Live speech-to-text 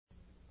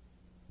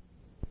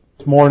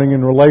This morning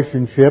in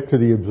relationship to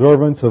the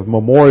observance of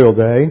Memorial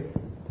Day.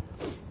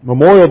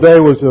 Memorial Day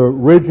was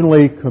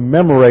originally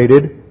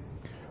commemorated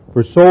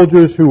for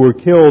soldiers who were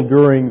killed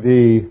during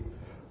the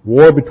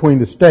war between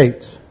the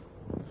states,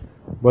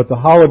 but the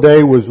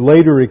holiday was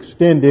later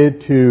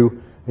extended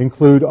to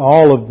include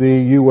all of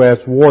the U.S.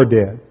 war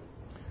dead.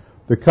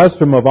 The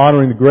custom of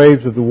honoring the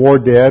graves of the war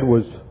dead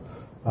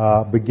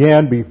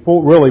began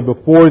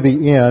before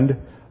the end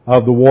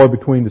of the war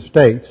between the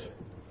states.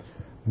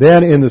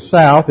 Then in the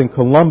South, in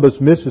Columbus,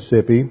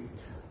 Mississippi,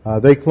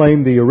 they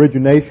claimed the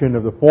origination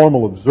of the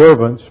formal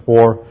observance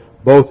for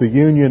both the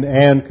Union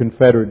and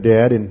Confederate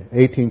dead in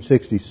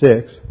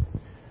 1866.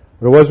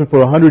 But it wasn't for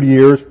 100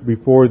 years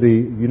before the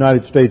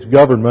United States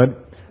government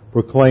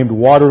proclaimed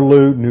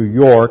Waterloo, New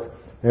York,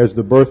 as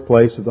the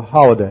birthplace of the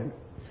holiday.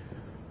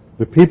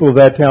 The people of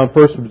that town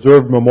first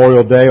observed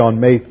Memorial Day on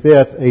May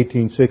 5th,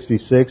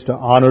 1866, to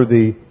honor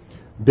the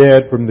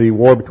dead from the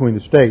war between the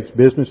states.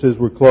 Businesses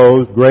were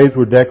closed, graves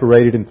were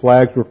decorated, and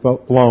flags were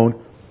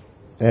flown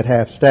at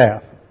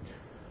half-staff.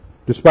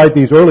 Despite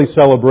these early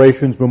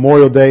celebrations,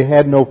 Memorial Day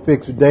had no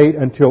fixed date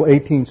until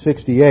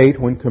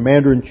 1868, when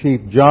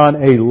Commander-in-Chief John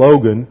A.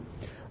 Logan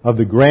of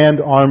the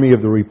Grand Army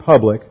of the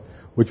Republic,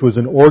 which was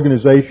an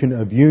organization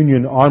of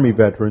Union Army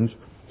veterans,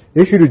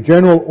 issued a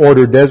general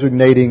order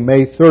designating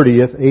May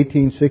 30th,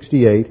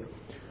 1868,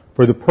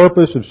 for the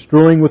purpose of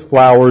strewing with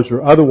flowers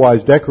or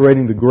otherwise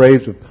decorating the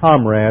graves of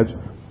comrades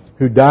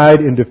who died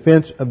in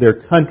defense of their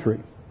country.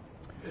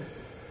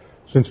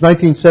 Since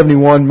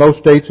 1971, most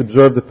states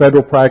observe the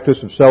federal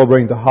practice of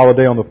celebrating the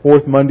holiday on the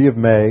fourth Monday of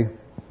May,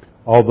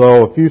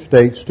 although a few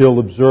states still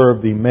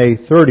observe the May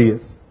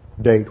 30th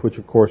date, which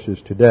of course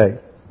is today.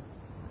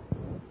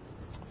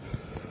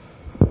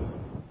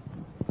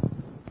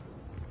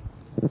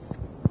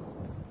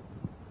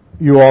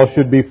 You all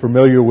should be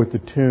familiar with the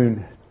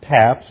tune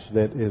Taps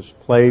that is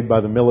played by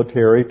the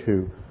military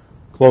to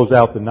close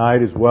out the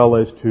night as well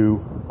as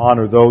to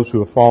honor those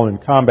who have fallen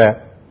in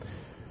combat.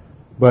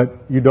 But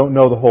you don't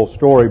know the whole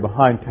story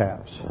behind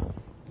Taps.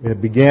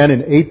 It began in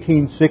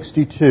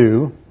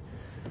 1862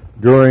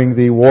 during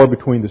the war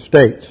between the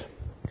states,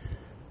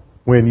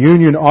 when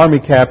Union Army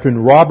Captain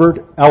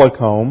Robert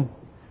Ellacombe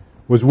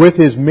was with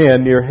his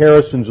men near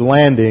Harrison's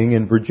Landing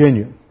in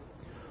Virginia.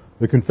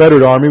 The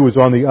Confederate Army was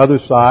on the other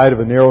side of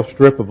a narrow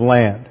strip of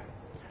land.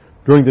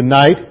 During the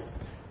night,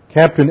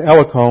 Captain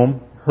Ellacombe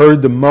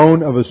heard the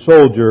moan of a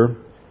soldier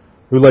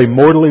who lay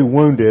mortally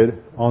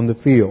wounded on the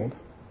field.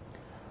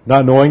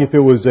 Not knowing if it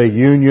was a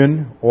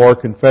Union or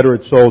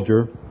Confederate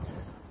soldier,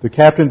 the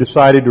captain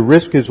decided to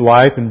risk his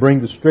life and bring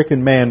the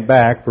stricken man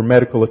back for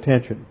medical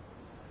attention.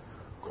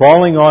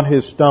 Crawling on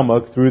his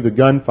stomach through the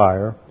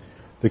gunfire,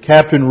 the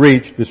captain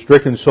reached the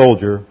stricken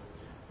soldier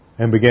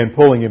and began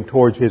pulling him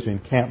towards his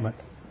encampment.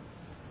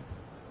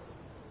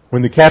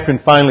 When the captain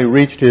finally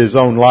reached his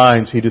own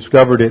lines, he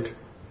discovered it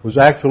was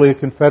actually a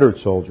Confederate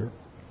soldier,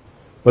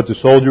 but the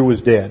soldier was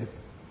dead.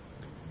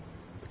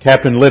 The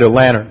captain lit a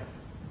lantern.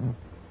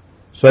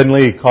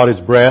 Suddenly he caught his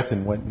breath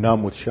and went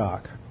numb with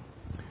shock.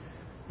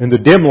 In the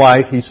dim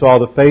light, he saw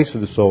the face of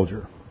the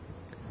soldier.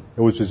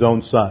 It was his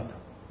own son.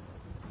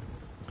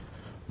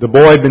 The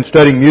boy had been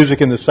studying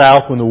music in the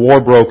South when the war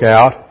broke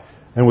out,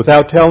 and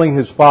without telling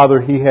his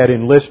father, he had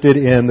enlisted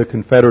in the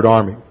Confederate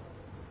Army.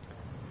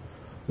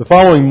 The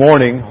following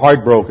morning,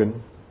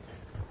 heartbroken,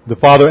 the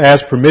father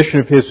asked permission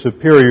of his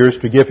superiors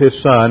to give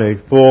his son a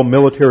full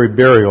military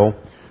burial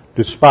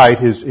despite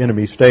his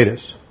enemy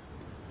status.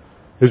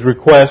 His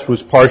request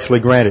was partially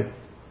granted.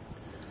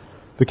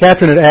 The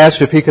captain had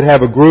asked if he could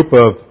have a group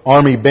of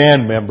Army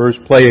band members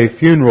play a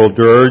funeral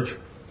dirge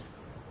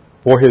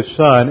for his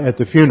son at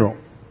the funeral.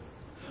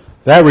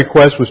 That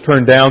request was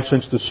turned down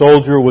since the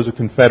soldier was a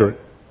Confederate.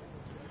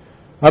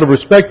 Out of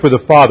respect for the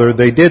father,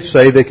 they did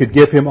say they could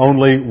give him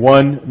only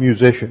one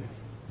musician.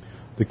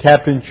 The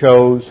captain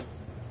chose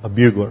a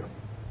bugler.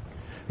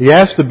 He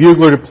asked the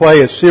bugler to play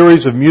a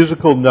series of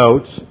musical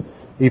notes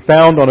he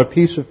found on a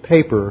piece of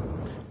paper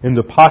in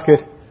the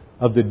pocket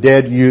of the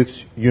dead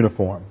youth's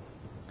uniform.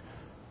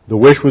 The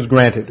wish was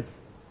granted.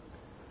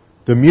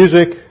 The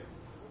music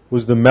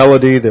was the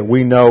melody that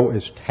we know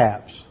as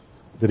taps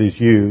that is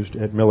used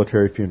at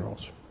military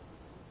funerals.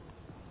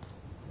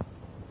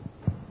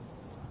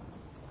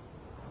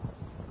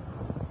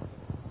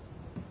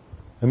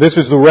 And this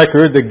is the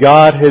record that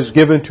God has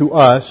given to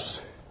us,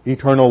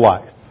 eternal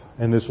life.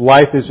 And this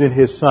life is in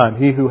His Son.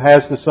 He who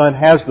has the Son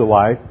has the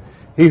life.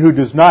 He who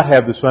does not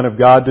have the Son of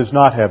God does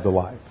not have the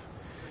life.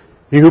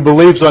 He who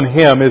believes on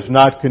Him is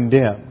not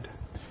condemned.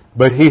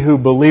 But he who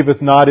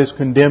believeth not is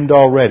condemned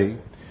already,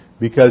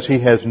 because he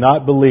has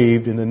not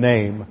believed in the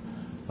name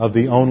of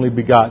the only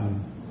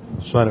begotten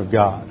Son of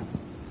God.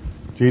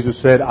 Jesus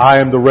said, I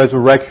am the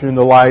resurrection and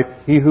the life.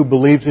 He who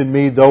believes in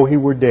me, though he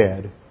were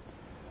dead,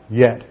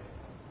 yet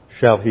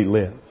shall he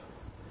live.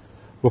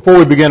 Before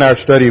we begin our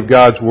study of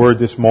God's Word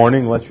this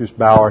morning, let's just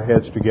bow our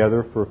heads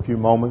together for a few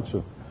moments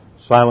of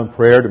silent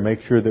prayer to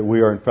make sure that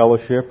we are in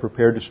fellowship,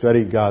 prepared to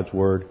study God's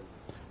Word,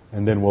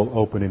 and then we'll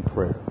open in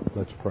prayer.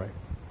 Let's pray.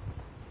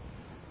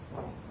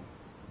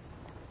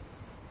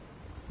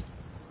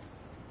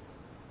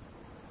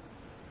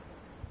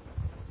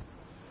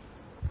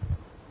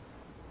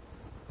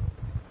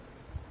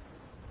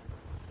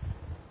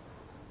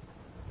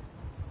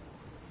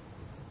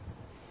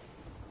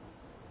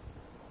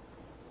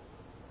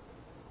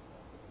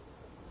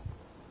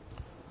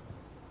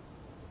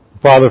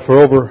 Father, for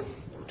over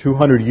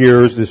 200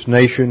 years, this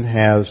nation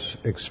has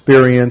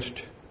experienced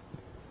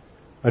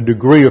a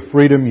degree of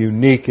freedom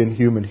unique in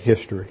human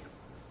history.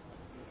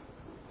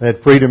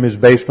 That freedom is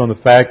based on the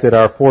fact that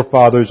our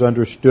forefathers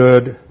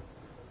understood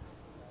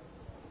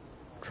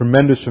a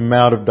tremendous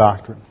amount of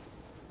doctrine.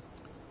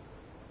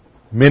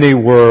 Many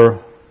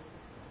were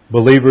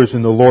believers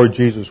in the Lord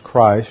Jesus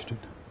Christ,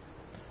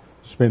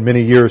 spent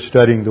many years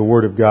studying the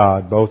Word of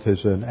God, both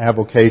as an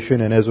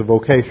avocation and as a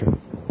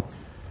vocation.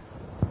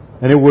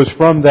 And it was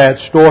from that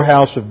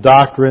storehouse of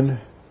doctrine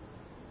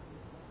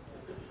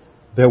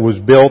that was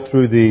built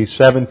through the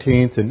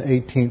 17th and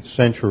 18th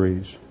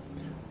centuries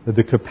that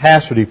the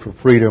capacity for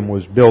freedom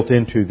was built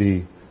into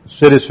the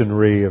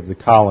citizenry of the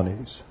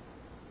colonies.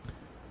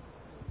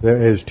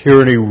 As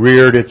tyranny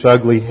reared its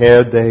ugly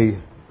head, they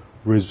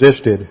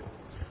resisted.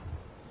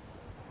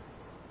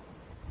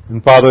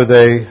 And Father,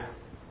 they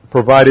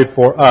provided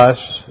for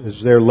us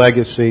as their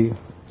legacy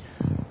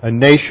a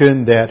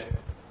nation that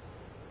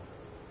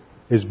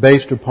is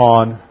based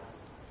upon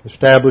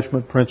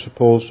establishment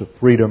principles of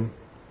freedom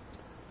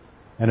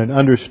and an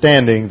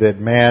understanding that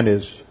man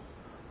is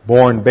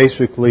born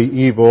basically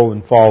evil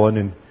and fallen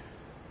and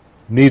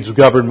needs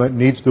government,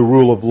 needs the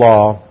rule of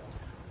law,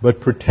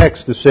 but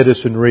protects the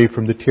citizenry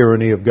from the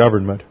tyranny of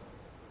government.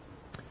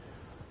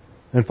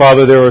 And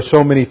Father, there are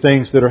so many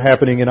things that are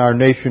happening in our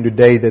nation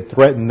today that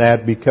threaten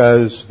that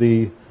because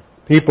the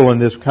people in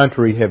this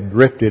country have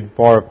drifted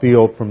far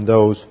afield from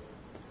those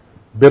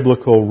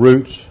biblical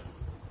roots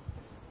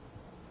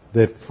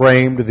that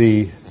framed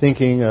the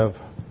thinking of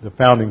the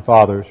founding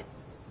fathers.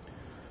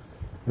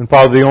 And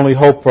Father, the only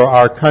hope for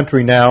our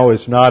country now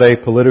is not a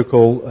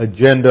political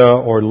agenda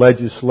or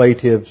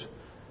legislative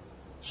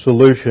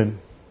solution,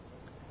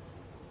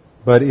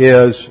 but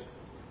is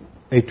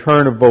a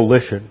turn of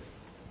volition.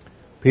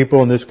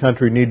 People in this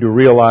country need to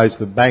realize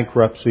the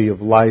bankruptcy of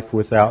life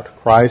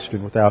without Christ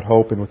and without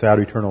hope and without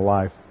eternal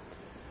life,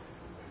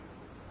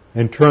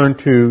 and turn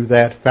to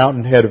that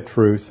fountainhead of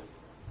truth,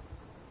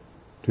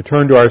 to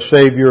turn to our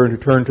Savior and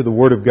to turn to the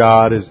Word of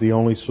God as the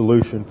only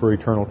solution for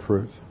eternal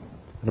truth.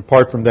 And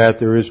apart from that,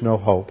 there is no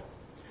hope.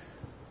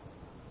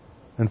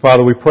 And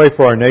Father, we pray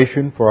for our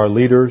nation, for our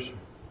leaders.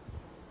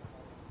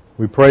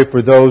 We pray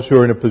for those who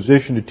are in a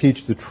position to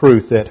teach the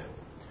truth, that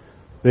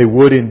they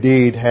would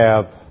indeed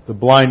have the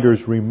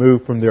blinders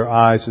removed from their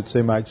eyes, that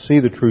they might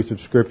see the truth of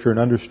Scripture and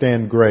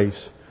understand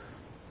grace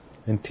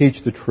and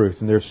teach the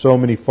truth. And there's so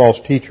many false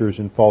teachers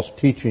and false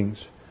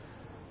teachings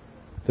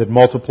that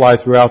multiply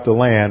throughout the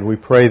land. We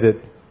pray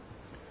that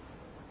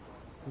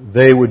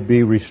they would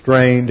be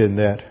restrained and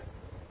that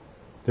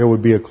there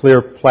would be a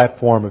clear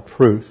platform of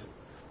truth,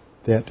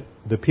 that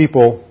the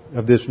people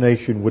of this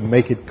nation would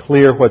make it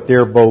clear what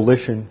their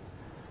volition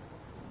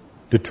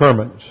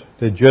determines.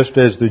 That just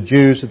as the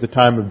Jews at the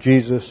time of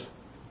Jesus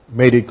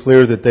made it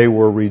clear that they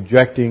were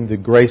rejecting the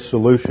grace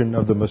solution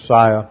of the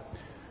Messiah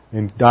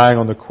and dying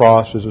on the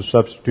cross as a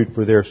substitute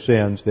for their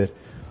sins, that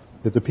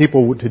the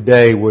people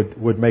today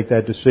would make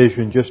that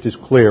decision just as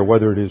clear,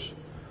 whether it is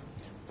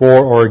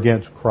for or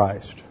against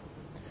Christ.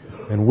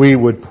 And we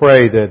would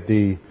pray that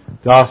the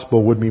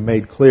gospel would be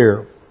made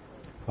clear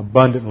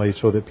abundantly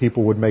so that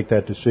people would make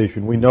that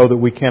decision. We know that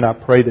we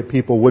cannot pray that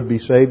people would be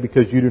saved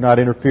because you do not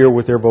interfere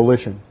with their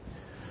volition.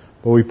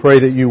 But we pray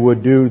that you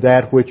would do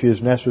that which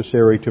is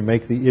necessary to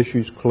make the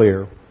issues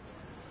clear,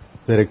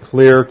 that a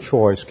clear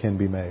choice can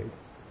be made.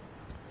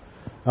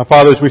 Now,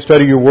 Father, as we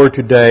study your word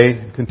today,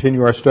 and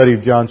continue our study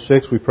of John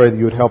 6, we pray that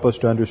you would help us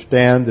to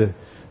understand the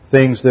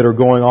things that are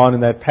going on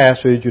in that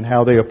passage and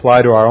how they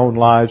apply to our own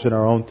lives and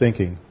our own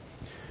thinking.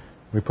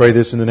 We pray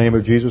this in the name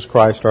of Jesus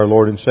Christ, our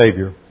Lord and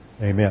Savior.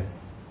 Amen.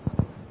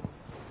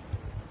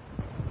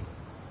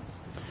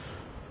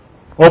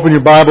 Open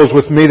your Bibles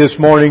with me this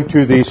morning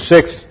to the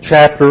 6th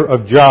chapter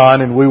of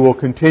John, and we will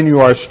continue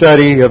our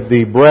study of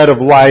the Bread of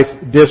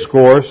Life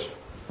discourse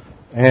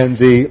and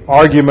the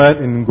argument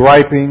and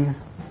griping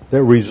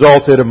that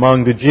resulted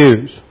among the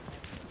Jews.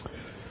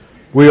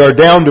 We are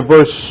down to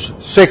verse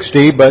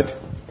 60, but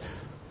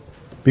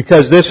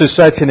because this is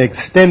such an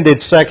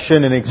extended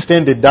section, an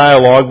extended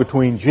dialogue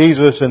between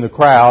Jesus and the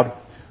crowd,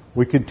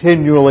 we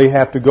continually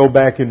have to go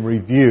back and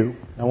review.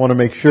 I want to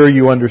make sure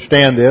you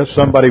understand this.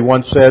 Somebody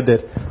once said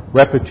that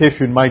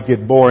repetition might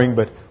get boring,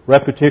 but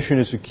repetition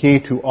is the key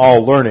to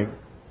all learning.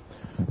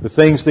 The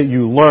things that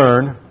you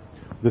learn,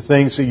 the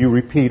things that you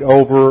repeat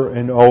over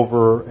and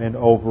over and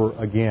over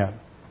again.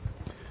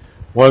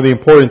 One of the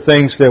important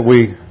things that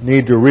we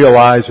need to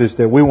realize is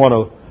that we want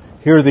to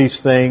hear these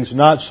things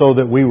not so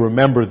that we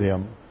remember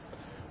them,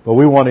 but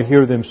we want to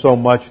hear them so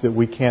much that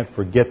we can't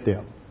forget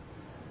them.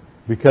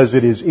 Because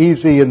it is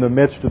easy in the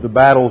midst of the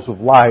battles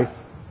of life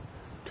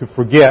to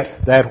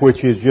forget that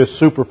which is just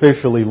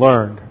superficially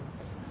learned.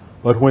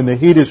 But when the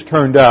heat is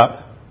turned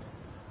up,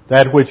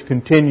 that which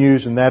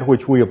continues and that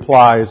which we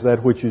apply is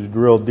that which is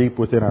drilled deep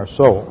within our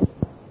soul.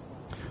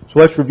 So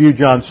let's review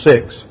John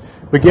 6.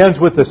 It begins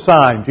with the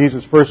sign.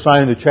 Jesus' first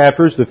sign in the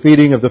chapter is the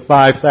feeding of the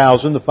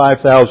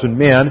 5,000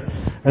 men.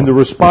 And the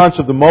response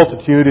of the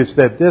multitude is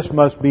that this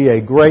must be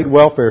a great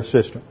welfare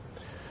system.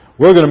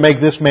 we're going to make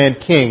this man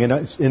king.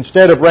 And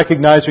instead of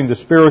recognizing the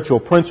spiritual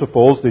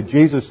principles that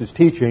Jesus is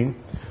teaching,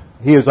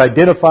 he is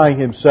identifying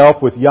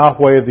himself with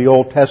Yahweh of the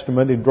Old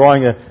Testament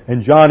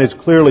and John is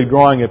clearly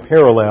drawing a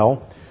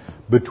parallel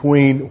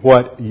between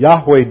what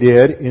Yahweh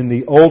did in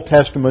the Old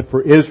Testament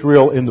for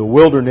Israel in the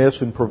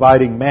wilderness and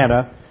providing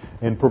manna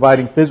and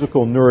providing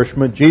physical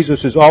nourishment.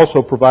 Jesus is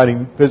also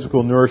providing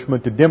physical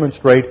nourishment to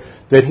demonstrate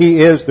that He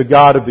is the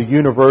God of the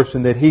universe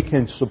and that He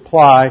can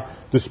supply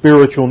the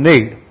spiritual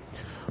need.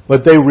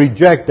 But they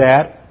reject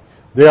that.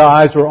 Their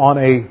eyes are on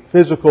a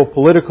physical,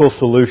 political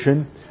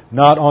solution,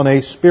 not on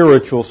a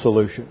spiritual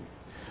solution.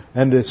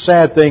 And the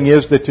sad thing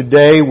is that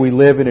today we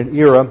live in an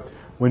era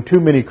when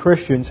too many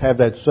Christians have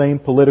that same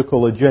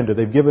political agenda.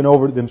 They've given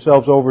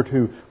themselves over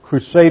to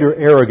crusader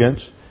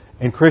arrogance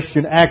and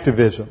Christian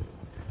activism.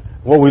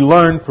 What we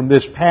learn from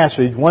this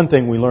passage, one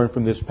thing we learn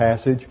from this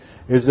passage,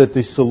 is that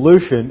the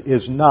solution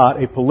is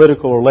not a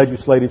political or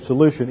legislative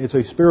solution. It's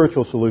a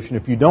spiritual solution.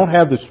 If you don't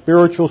have the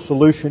spiritual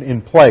solution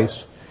in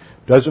place,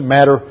 it doesn't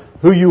matter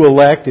who you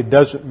elect, it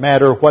doesn't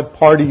matter what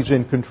party's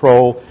in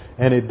control,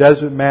 and it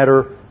doesn't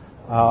matter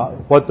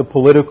what the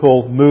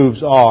political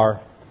moves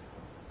are,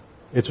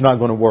 it's not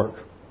going to work.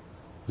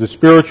 The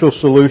spiritual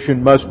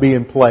solution must be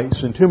in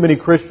place. And too many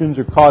Christians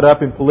are caught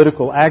up in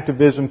political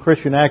activism,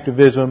 Christian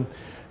activism,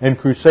 and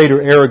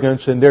crusader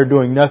arrogance, and they're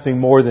doing nothing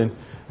more than,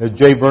 as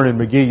J. Vernon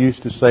McGee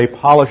used to say,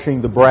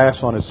 polishing the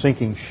brass on a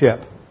sinking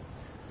ship.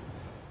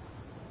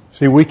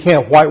 See, we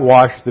can't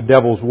whitewash the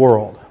devil's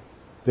world.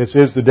 This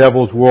is the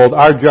devil's world.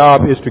 Our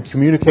job is to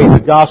communicate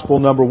the gospel,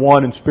 number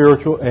one, and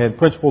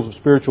principles of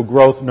spiritual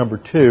growth, number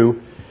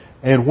two.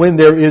 And when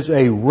there is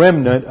a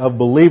remnant of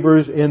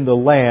believers in the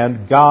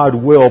land, God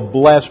will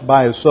bless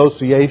by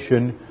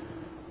association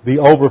the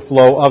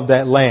overflow of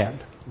that land.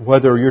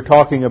 Whether you're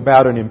talking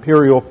about an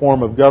imperial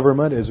form of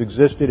government as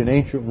existed in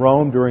ancient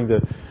Rome during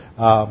the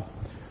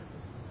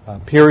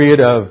period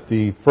of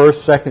the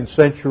 1st, 2nd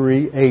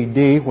century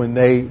A.D. when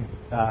they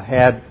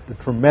had a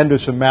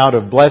tremendous amount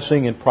of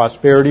blessing and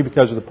prosperity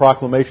because of the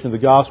proclamation of the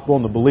gospel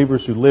and the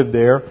believers who lived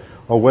there,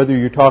 or whether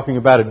you're talking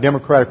about a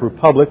democratic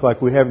republic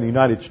like we have in the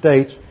United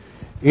States,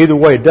 either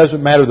way, it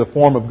doesn't matter the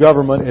form of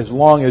government. As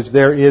long as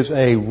there is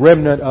a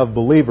remnant of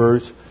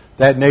believers,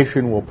 that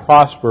nation will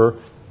prosper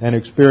and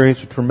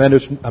experience a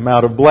tremendous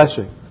amount of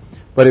blessing.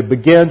 But it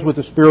begins with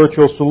a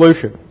spiritual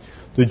solution.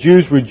 The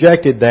Jews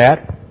rejected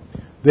that.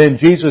 Then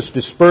Jesus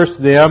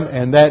dispersed them,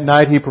 and that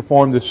night He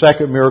performed the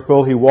second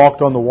miracle. He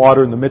walked on the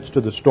water in the midst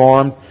of the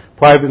storm,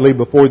 privately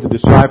before the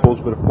disciples,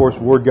 but of course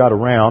word got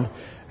around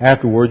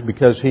afterwards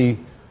because He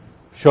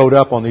showed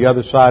up on the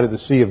other side of the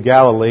Sea of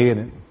Galilee, and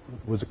it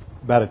was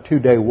about a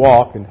 2-day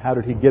walk, and how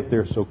did He get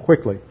there so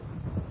quickly?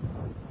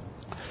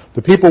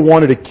 The people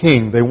wanted a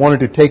king. They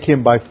wanted to take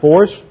Him by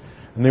force,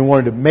 and they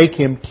wanted to make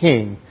Him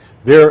king.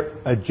 Their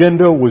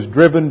agenda was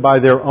driven by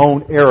their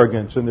own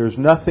arrogance, and there's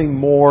nothing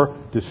more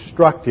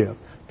destructive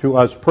to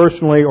us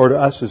personally or to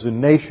us as a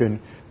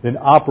nation than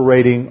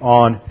operating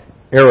on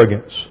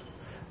arrogance.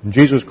 And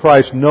Jesus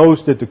Christ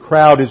knows that the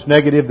crowd is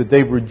negative, that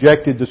they've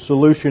rejected the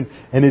solution,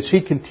 and as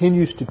He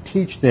continues to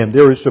teach them,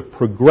 there is a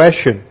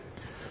progression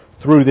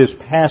through this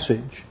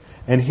passage,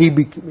 and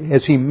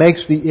as He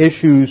makes the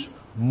issues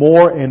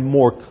more and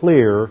more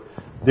clear,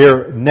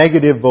 their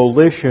negative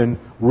volition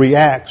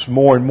reacts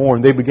more and more,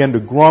 and they begin to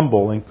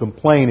grumble and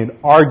complain and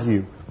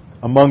argue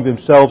among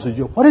themselves.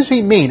 What does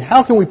He mean?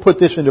 How can we put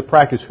this into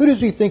practice? Who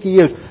does He think He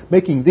is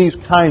making these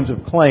kinds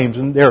of claims?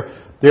 And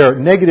their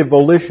negative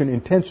volition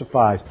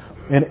intensifies.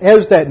 And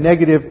as that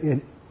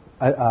negative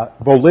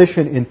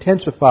volition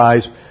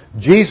intensifies,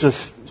 Jesus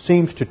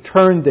seems to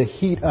turn the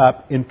heat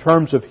up in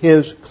terms of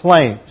His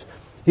claims.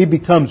 He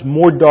becomes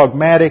more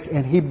dogmatic,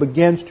 and He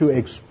begins to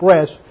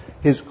express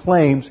His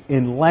claims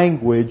in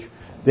language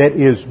that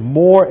is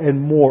more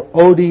and more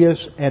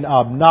odious and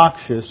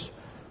obnoxious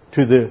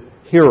to the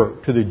hearer,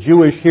 to the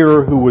Jewish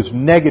hearer who was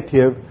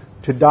negative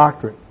to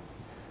doctrine.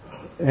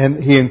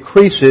 And He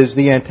increases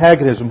the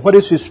antagonism. What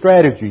is His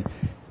strategy?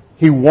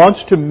 He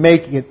wants to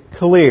make it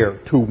clear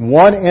to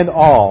one and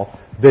all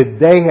that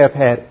they have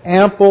had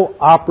ample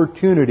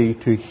opportunity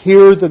to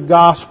hear the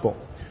gospel,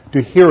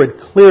 to hear it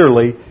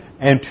clearly,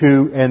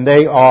 and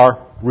they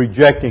are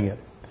rejecting it.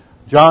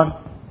 John,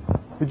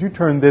 could you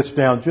turn this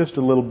down just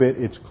a little bit?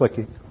 It's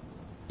clicking.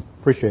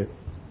 Appreciate it.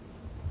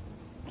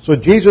 So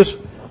Jesus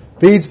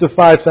feeds the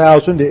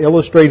 5,000 to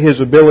illustrate His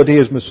ability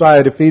as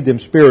Messiah to feed them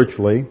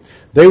spiritually.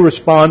 They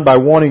respond by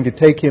wanting to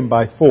take Him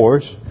by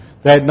force.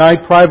 That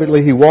night,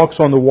 privately, He walks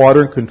on the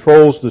water and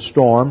controls the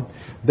storm.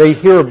 They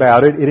hear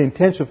about it. It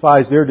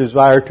intensifies their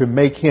desire to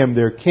make Him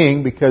their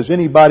king, because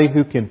anybody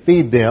who can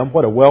feed them,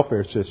 what a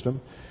welfare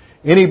system,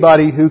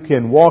 anybody who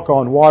can walk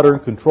on water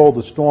and control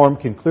the storm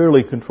can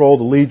clearly control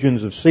the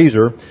legions of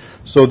Caesar.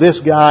 So this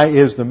guy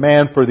is the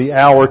man for the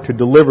hour to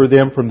deliver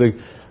them from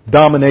the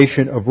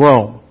domination of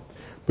Rome.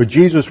 But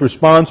Jesus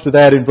responds to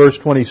that in verse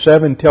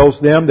 27, tells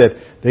them that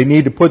they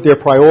need to put their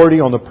priority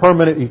on the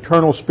permanent,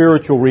 eternal,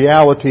 spiritual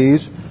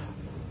realities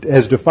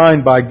as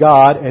defined by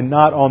God, and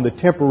not on the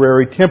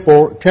temporary,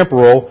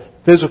 temporal,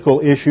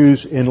 physical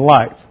issues in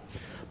life.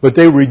 But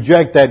they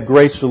reject that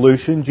grace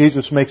solution.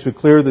 Jesus makes it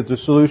clear that the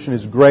solution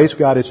is grace.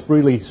 God has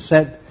freely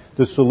sent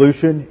the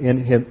solution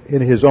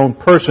in His own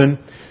person,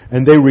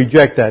 and they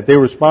reject that. They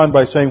respond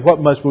by saying,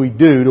 what must we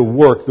do to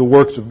work the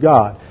works of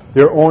God?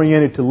 They're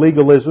oriented to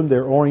legalism,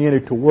 they're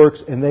oriented to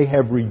works, and they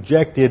have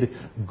rejected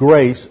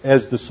grace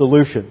as the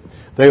solution.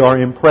 They are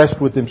impressed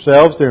with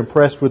themselves, they're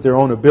impressed with their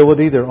own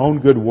ability, their own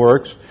good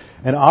works,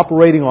 and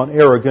operating on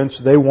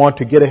arrogance, they want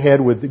to go ahead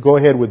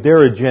with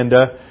their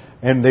agenda,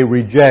 and they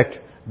reject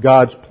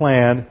God's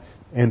plan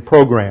and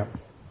program.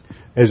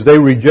 As they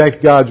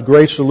reject God's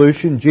grace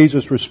solution,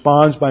 Jesus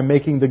responds by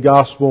making the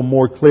gospel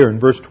more clear. In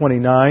verse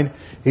 29,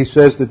 He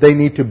says that they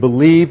need to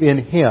believe in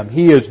Him.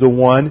 He is the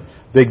one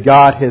that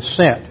God has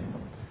sent.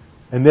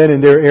 And then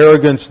in their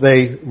arrogance,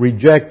 they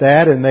reject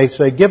that and they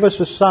say, give us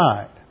a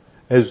sign,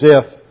 as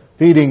if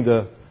feeding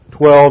the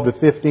 12 to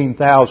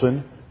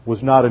 15,000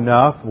 was not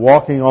enough,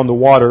 walking on the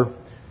water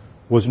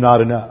was not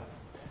enough.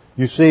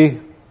 You see,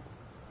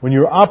 when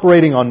you're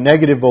operating on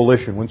negative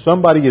volition, when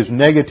somebody is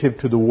negative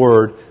to the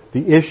Word,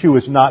 the issue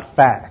is not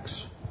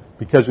facts,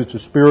 because it's a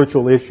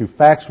spiritual issue.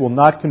 Facts will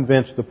not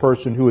convince the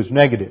person who is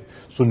negative.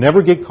 So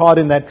never get caught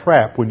in that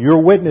trap. When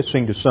you're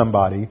witnessing to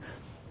somebody,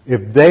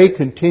 if they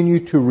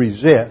continue to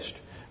resist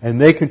and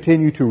they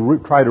continue to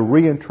try to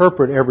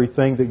reinterpret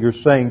everything that you're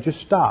saying, just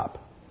stop.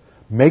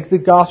 Make the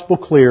gospel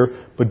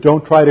clear, but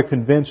don't try to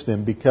convince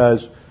them,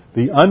 because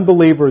the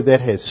unbeliever that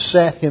has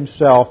set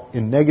himself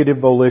in negative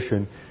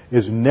volition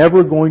is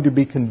never going to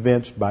be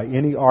convinced by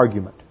any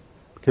argument,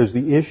 because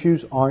the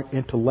issues aren't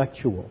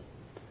intellectual.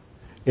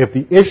 If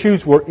the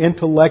issues were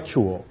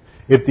intellectual,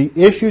 if the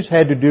issues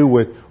had to do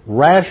with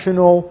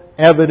rational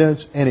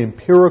evidence and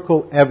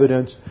empirical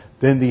evidence,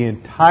 then the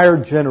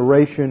entire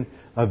generation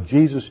of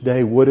Jesus'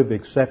 day would have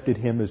accepted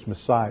Him as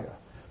Messiah,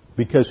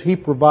 because He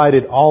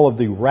provided all of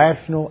the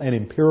rational and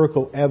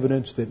empirical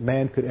evidence that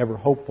man could ever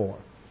hope for.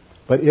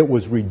 But it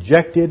was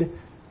rejected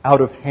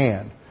out of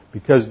hand,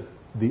 because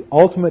the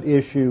ultimate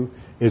issue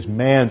is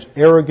man's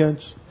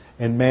arrogance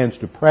and man's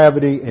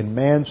depravity and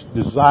man's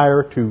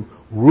desire to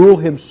rule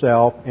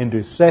himself and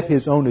to set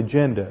his own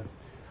agenda.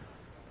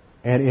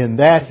 And in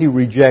that he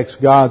rejects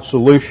God's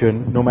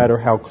solution, no matter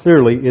how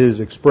clearly it is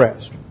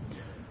expressed.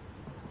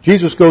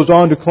 Jesus goes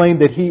on to claim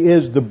that He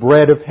is the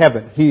bread of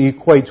heaven. He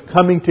equates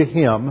coming to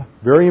Him,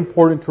 very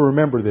important to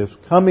remember this,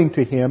 coming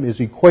to Him is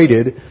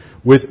equated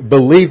with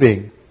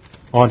believing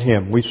on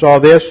Him. We saw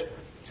this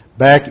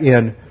back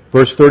in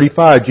verse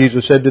 35.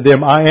 Jesus said to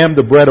them, I am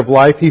the bread of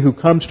life. He who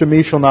comes to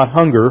me shall not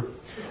hunger,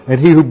 and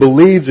he who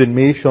believes in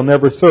me shall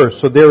never thirst.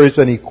 So there is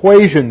an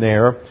equation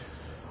there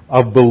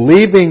of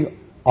believing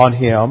on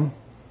Him,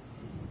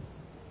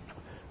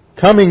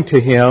 coming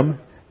to Him,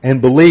 and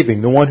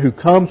believing. The one who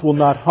comes will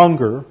not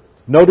hunger.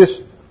 Notice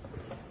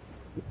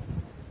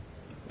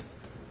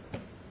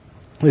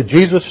that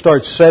Jesus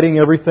starts setting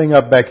everything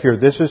up back here.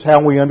 This is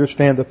how we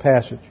understand the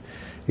passage.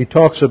 He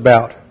talks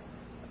about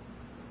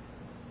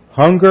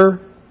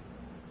hunger.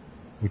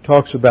 He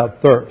talks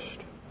about thirst.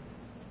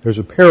 There's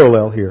a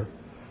parallel here.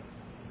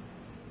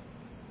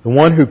 The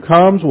one who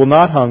comes will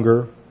not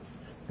hunger,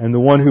 and the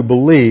one who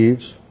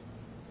believes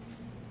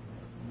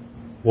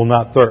will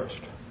not thirst.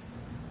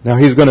 Now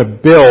He's going to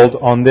build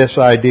on this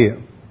idea.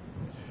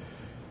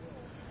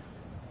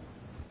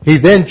 He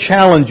then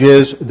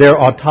challenges their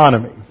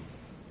autonomy.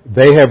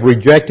 They have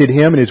rejected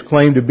Him and His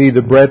claim to be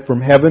the bread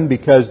from heaven,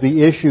 because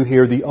the issue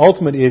here, the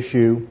ultimate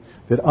issue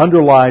that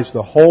underlies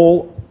the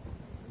whole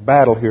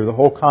battle here, the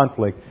whole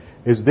conflict,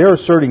 is they're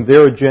asserting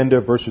their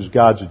agenda versus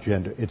God's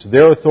agenda. It's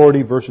their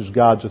authority versus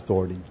God's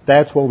authority.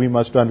 That's what we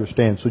must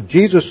understand. So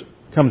Jesus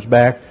comes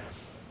back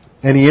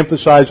and He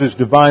emphasizes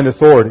divine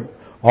authority.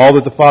 All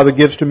that the Father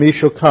gives to me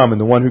shall come, and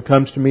the one who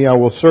comes to me I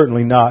will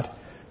certainly not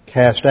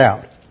cast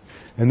out.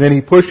 And then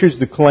He pushes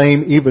the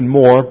claim even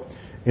more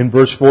in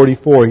verse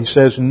 44. He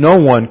says, no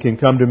one can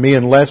come to me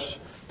unless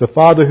the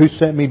Father who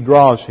sent me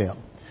draws him.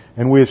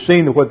 And we have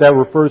seen that what that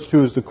refers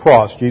to is the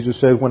cross. Jesus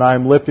says, when I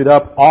am lifted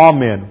up, all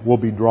men will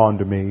be drawn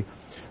to me.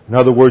 In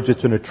other words,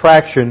 it's an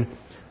attraction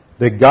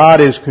that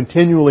God is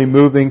continually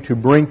moving to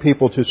bring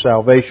people to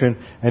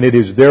salvation, and it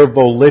is their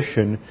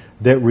volition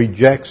that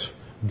rejects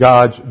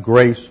God's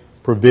grace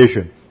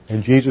provision.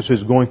 And Jesus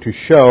is going to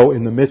show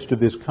in the midst of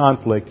this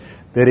conflict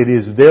that it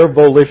is their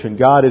volition.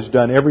 God has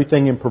done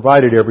everything and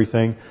provided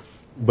everything,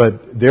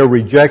 but their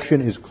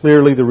rejection is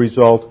clearly the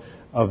result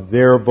of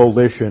their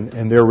volition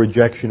and their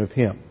rejection of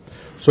Him.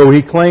 So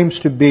He claims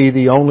to be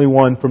the only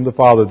one from the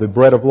Father, the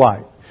bread of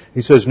life.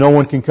 He says, no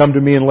one can come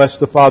to me unless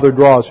the Father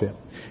draws him.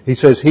 He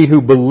says, he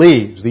who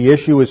believes, the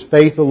issue is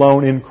faith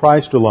alone in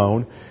Christ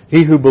alone.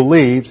 He who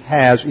believes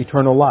has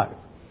eternal life.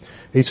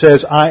 He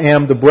says, I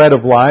am the bread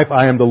of life,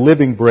 I am the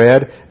living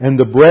bread, and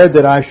the bread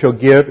that I shall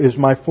give is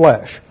my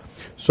flesh.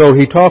 So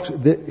he talks,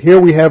 here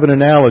we have an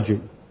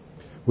analogy.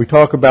 We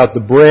talk about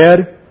the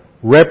bread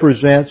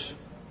represents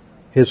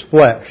His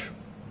flesh.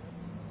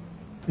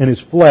 And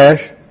His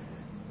flesh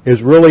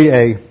is really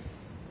a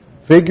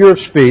figure of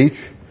speech,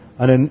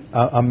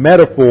 a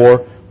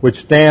metaphor which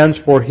stands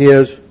for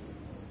His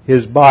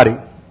body.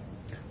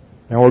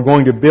 Now we're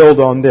going to build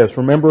on this.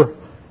 Remember,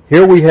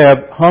 here we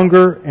have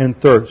hunger and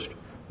thirst.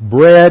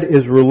 Bread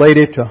is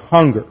related to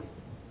hunger.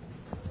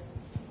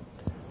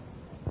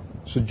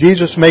 So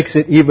Jesus makes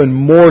it even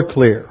more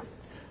clear.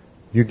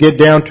 You get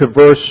down to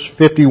verse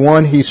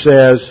 51, he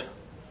says,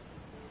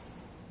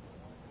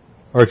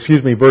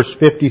 verse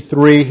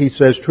 53, he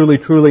says, "Truly,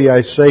 truly,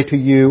 I say to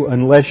you,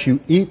 unless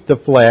you eat the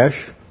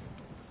flesh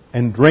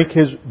and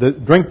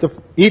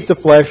eat the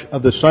flesh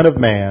of the Son of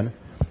Man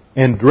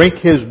and drink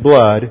his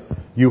blood,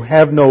 you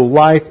have no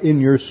life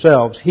in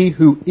yourselves. He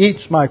who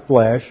eats my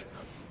flesh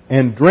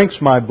and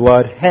drinks my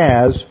blood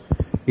has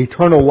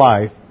eternal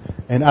life,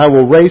 and I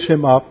will raise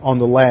him up on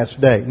the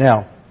last day."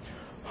 Now,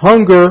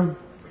 hunger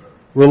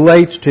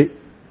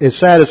is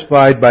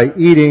satisfied by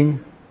eating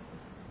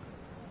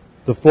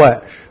the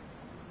flesh.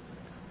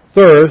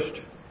 Thirst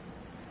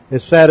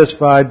is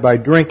satisfied by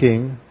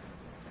drinking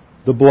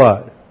the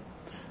blood.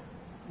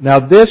 Now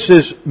this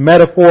is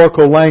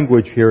metaphorical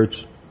language here.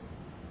 It's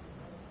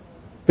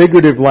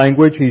figurative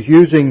language. He's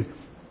using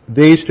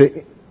these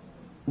to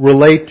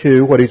relate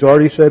to what he's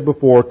already said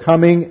before,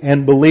 coming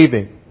and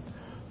believing.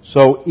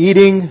 So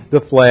eating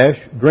the flesh,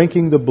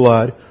 drinking the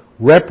blood,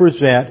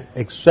 represent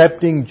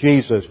accepting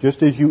Jesus.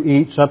 Just as you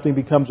eat, something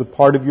becomes a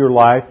part of your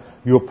life,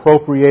 you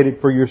appropriate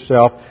it for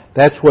yourself.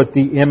 That's what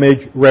the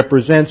image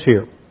represents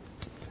here.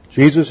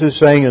 Jesus is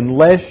saying,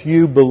 unless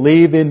you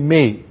believe in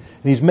me,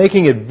 and he's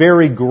making it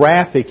very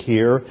graphic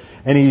here,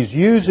 and he's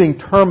using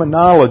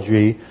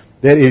terminology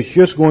that is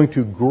just going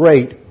to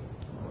grate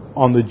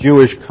on the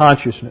Jewish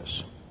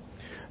consciousness.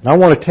 And I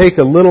want to take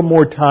a little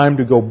more time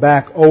to go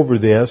back over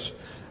this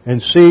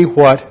and see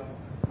what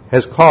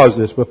has caused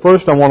this. But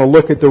first I want to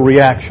look at the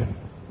reaction.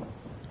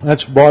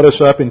 That's brought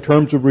us up in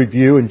terms of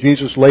review, and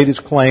Jesus laid his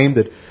claim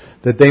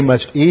that they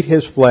must eat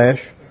his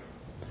flesh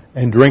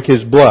and drink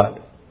his blood.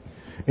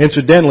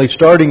 Incidentally,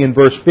 starting in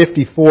verse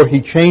 54,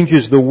 he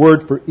changes the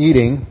word for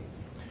eating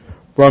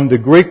from the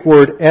Greek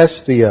word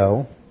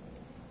esthio,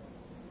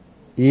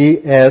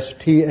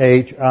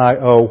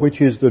 E-S-T-H-I-O,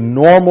 which is the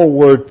normal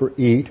word for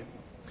eat,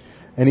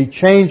 and he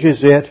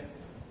changes it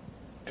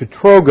to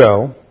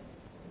trogo,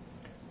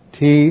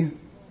 T-R-O-G-O,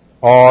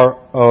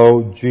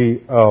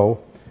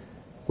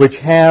 which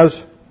adds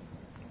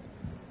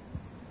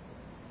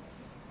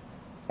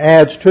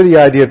to the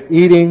idea of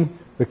eating,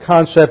 the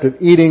concept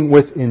of eating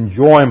with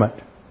enjoyment.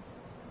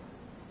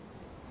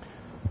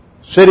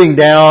 Sitting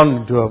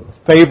down to a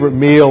favorite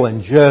meal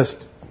and just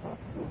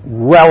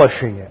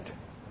relishing it.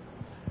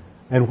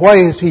 And why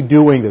is he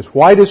doing this?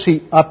 Why does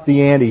he up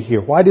the ante here?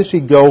 Why does he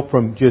go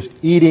from just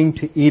eating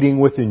to eating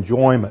with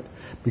enjoyment?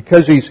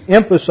 Because he's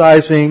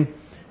emphasizing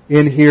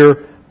in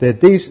here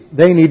that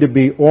they need to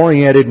be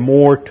oriented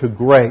more to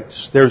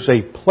grace. There's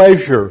a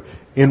pleasure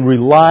in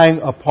relying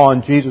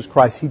upon Jesus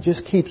Christ. He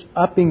just keeps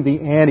upping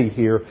the ante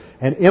here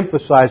and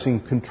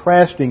emphasizing,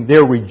 contrasting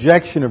their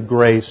rejection of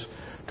grace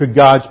to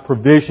God's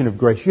provision of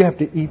grace. You have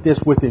to eat this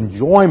with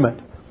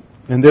enjoyment,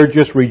 and they're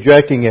just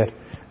rejecting it.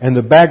 And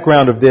the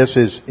background of this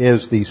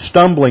is the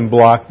stumbling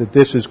block that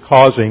this is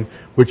causing,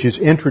 which is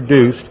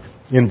introduced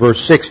in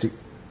verse 60.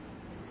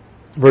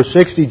 Verse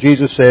 60,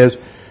 Jesus says,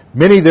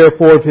 Many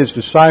therefore of his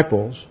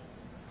disciples,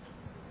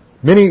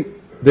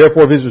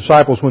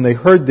 when they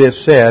heard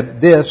this, said,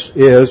 "This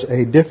is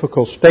a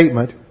difficult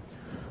statement.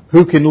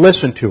 Who can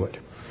listen to it?"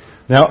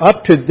 Now,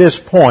 up to this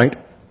point,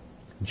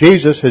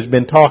 Jesus has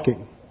been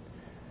talking.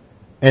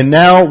 And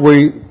now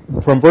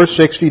from verse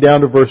 60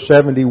 down to verse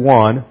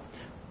 71,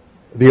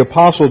 the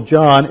Apostle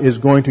John is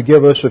going to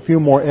give us a few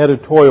more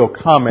editorial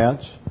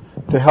comments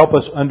to help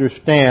us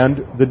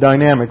understand the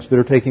dynamics that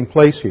are taking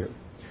place here.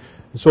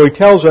 So he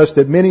tells us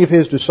that many of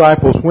his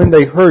disciples, when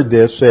they heard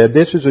this, said,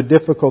 "This is a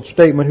difficult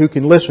statement. Who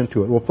can listen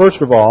to it?" Well,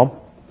 first of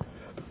all,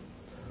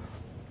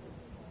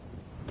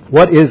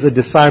 what is a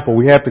disciple?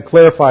 We have to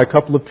clarify a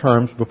couple of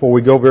terms before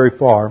we go very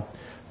far.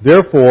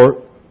 Therefore,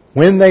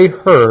 when they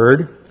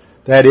heard,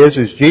 that is,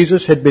 as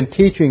Jesus had been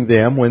teaching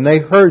them, when they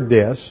heard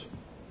this,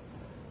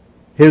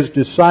 his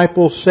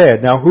disciples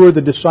said. Now, who are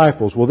the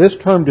disciples? Well, this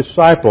term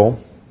disciple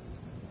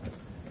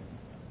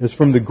is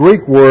from the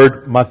Greek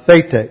word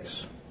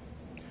mathetes.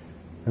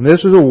 And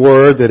this is a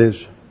word that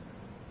is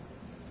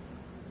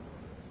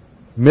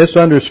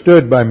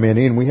misunderstood by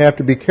many, and we have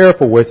to be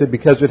careful with it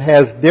because it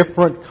has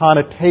different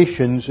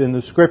connotations in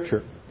the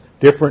Scripture,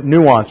 different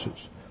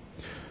nuances.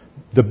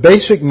 The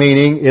basic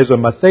meaning is a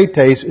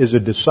mathetes is a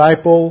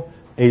disciple,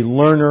 a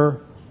learner,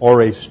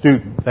 or a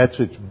student. That's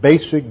its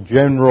basic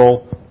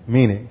general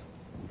meaning.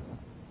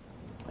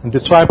 And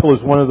disciple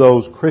is one of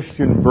those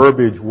Christian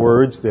verbiage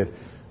words that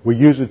we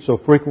use it so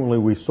frequently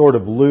we sort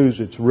of lose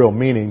its real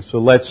meaning. So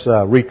let's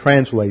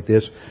retranslate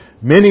this.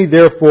 Many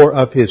therefore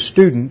of his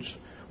students,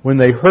 when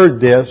they heard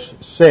this,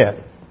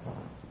 said.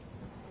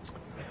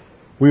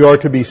 We are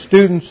to be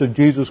students of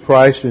Jesus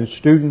Christ and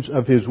students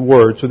of his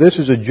word. So this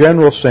is a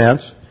general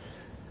sense.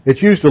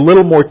 It's used a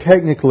little more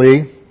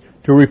technically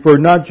to refer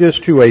not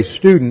just to a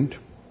student,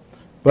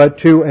 but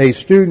to a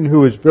student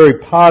who is very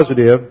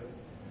positive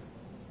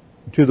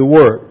to the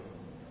word.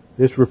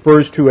 This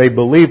refers to a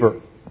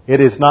believer. It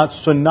is not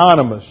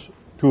synonymous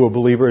to a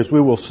believer. As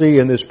we will see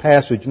in this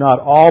passage, not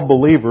all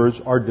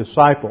believers are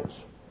disciples.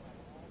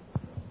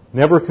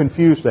 Never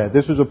confuse that.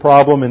 This is a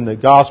problem in the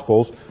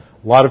Gospels.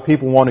 A lot of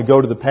people want to go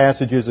to the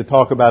passages that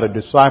talk about a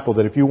disciple,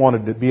 that if you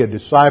wanted to be a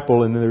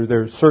disciple, and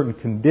there are certain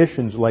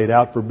conditions laid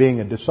out for being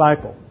a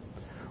disciple.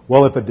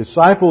 Well, if a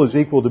disciple is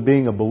equal to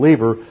being a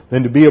believer,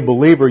 then to be a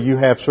believer you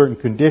have certain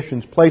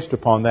conditions placed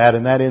upon that,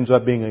 and that ends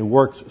up being a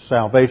works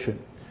salvation.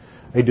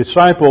 A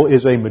disciple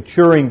is a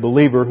maturing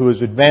believer who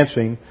is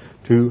advancing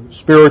to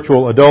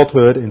spiritual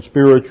adulthood and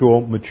spiritual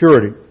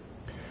maturity.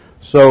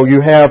 So you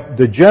have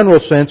the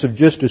general sense of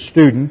just a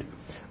student,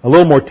 a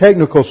little more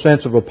technical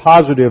sense of a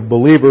positive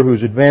believer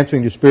who's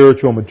advancing to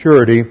spiritual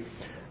maturity,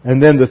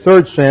 and then the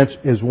third sense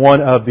is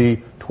one of the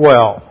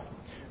 12.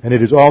 And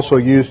it is also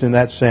used in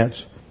that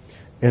sense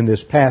in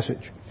this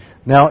passage.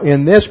 Now,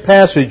 in this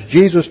passage,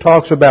 Jesus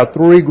talks about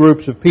three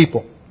groups of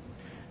people.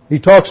 He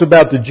talks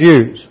about the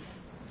Jews.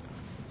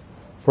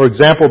 For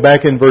example,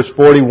 back in verse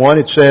 41,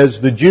 it says,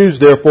 "The Jews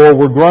therefore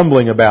were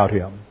grumbling about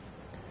him."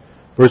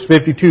 Verse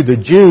 52, "The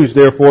Jews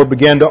therefore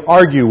began to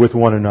argue with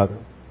one another."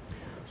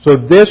 So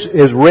this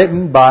is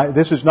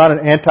this is not an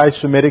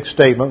anti-Semitic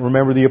statement.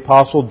 Remember, the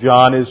Apostle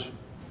John is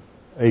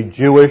a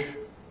Jewish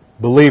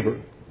believer.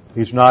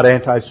 He's not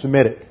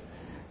anti-Semitic.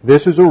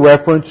 This is a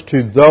reference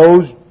to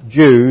those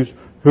Jews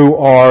who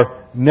are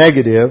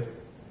negative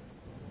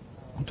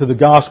to the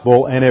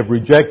gospel and have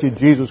rejected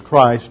Jesus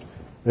Christ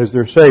as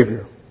their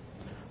Savior.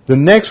 The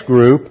next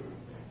group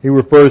he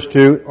refers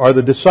to are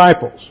the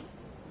disciples.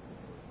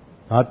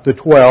 Not the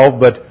 12,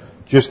 but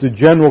just the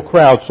general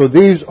crowd. So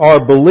these are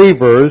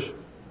believers,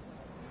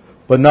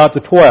 but not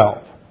the 12.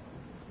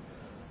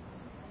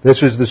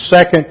 This is the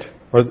second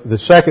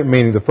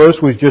meaning. The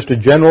first was just a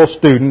general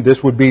student.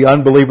 This would be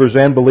unbelievers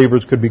and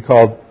believers could be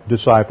called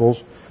disciples.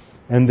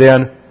 And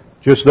then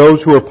just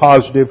those who are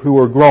positive, who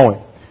are growing.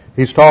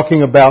 He's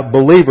talking about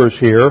believers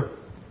here,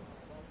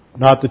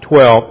 not the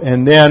 12.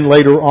 And then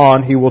later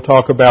on he will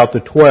talk about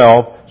the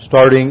 12,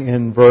 starting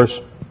in verse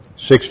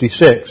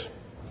 66.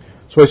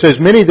 So he says,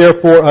 "Many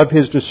therefore of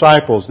his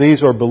disciples,"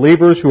 these are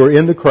believers who are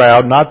in the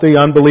crowd, not the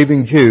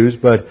unbelieving Jews,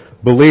 but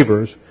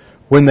believers,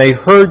 "when they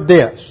heard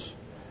this,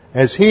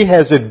 as he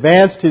has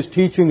advanced his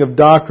teaching of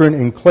doctrine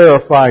and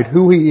clarified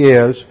who he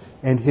is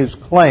and his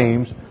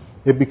claims,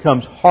 it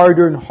becomes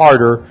harder and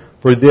harder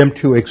for them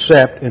to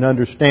accept and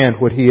understand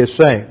what he is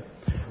saying."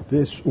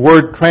 This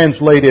word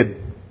translated,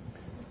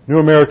 New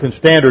American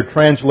Standard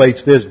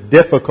translates this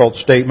difficult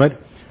statement,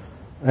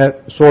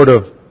 that sort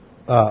of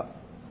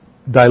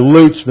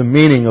dilutes the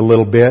meaning a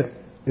little bit.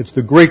 It's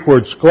the Greek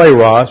word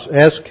skleros,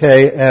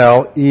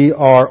 S-K-L-E-R-O-S.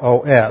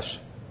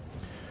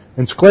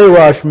 And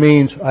skleros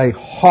means a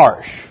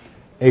harsh,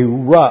 a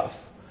rough,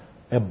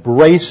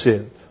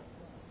 abrasive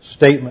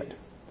statement.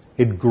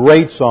 It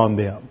grates on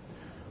them.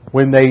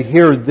 When they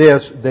hear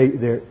this,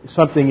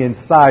 something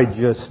inside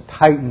just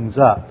tightens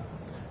up.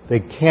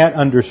 They can't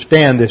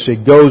understand this.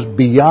 It goes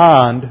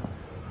beyond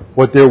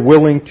what they're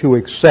willing to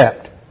accept.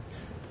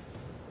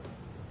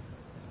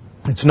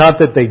 It's not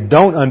that they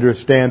don't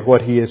understand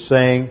what he is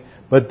saying,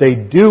 but they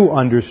do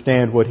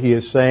understand what he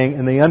is saying,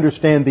 and they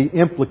understand the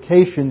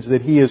implications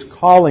that he is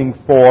calling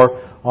for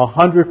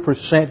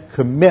 100%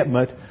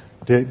 commitment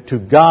to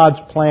God's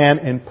plan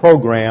and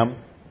program,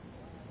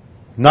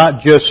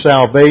 not just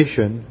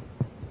salvation,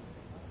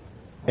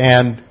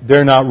 and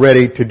they're not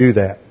ready to do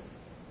that.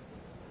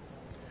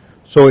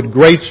 So it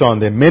grates on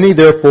them. "Many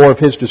therefore of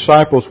his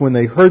disciples, when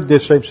they heard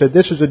this, they said,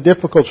 'This is a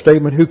difficult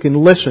statement. Who can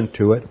listen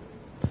to it?'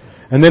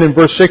 And then in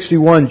verse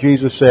 61,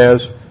 it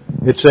says,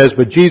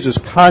 "But Jesus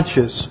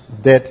conscious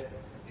that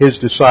his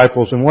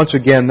disciples," and once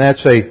again,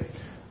 that's a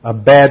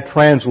bad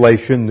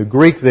translation. The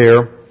Greek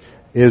there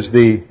is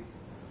the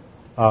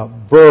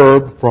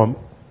verb from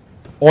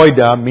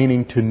oida,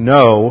 meaning to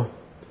know,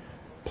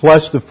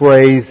 plus the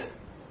phrase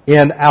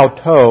in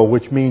auto,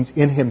 which means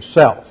in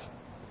himself.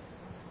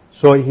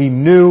 So he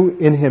knew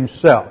in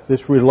himself.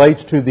 This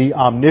relates to the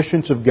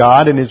omniscience of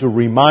God and is a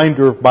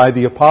reminder by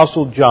the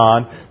Apostle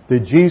John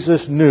that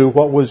Jesus knew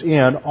what was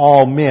in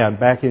all men,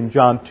 back in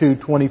John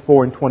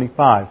 2:24 and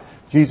 25.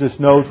 Jesus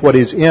knows what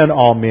is in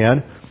all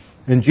men,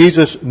 and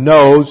Jesus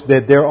knows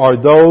that there are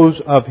those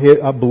of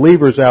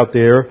believers out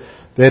there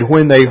that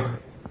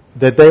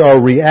they are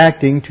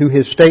reacting to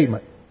his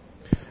statement.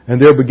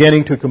 And they're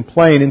beginning to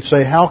complain and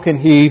say, "How can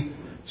he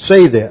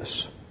say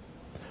this?"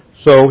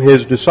 So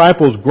his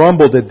disciples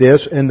grumbled at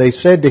this, and they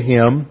said to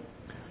him,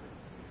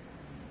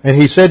 and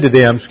he said to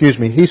them,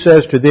 he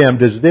says to them,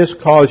 "Does this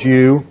cause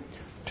you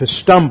to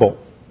stumble?"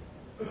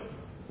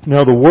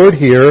 Now the word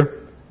here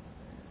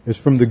is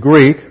from the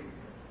Greek,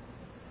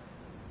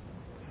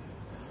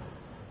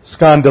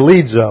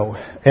 skandalizo,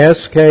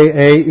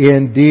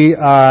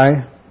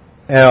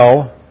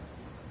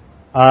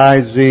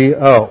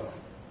 S-K-A-N-D-I-L-I-Z-O.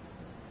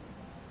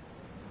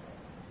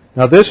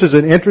 Now this is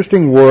an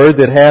interesting word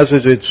that has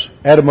as its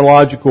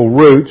etymological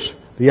roots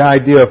the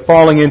idea of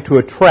falling into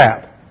a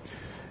trap.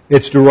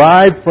 It's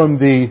derived from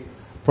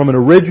an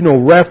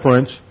original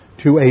reference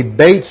to a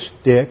bait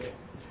stick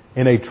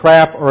in a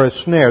trap or a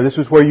snare. This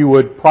is where you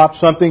would prop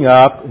something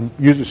up and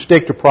use a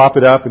stick to prop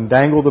it up and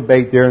dangle the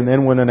bait there, and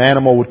then when an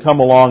animal would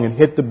come along and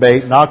hit the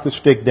bait, knock the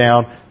stick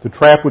down, the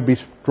trap would be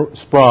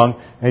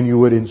sprung and you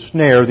would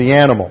ensnare the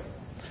animal.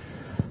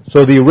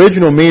 So the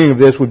original meaning of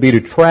this would be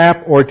to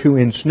trap or to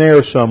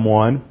ensnare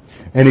someone,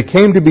 and it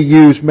came to be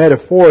used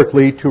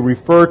metaphorically to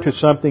refer to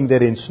something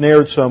that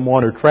ensnared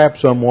someone or trapped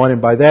someone,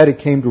 and by that it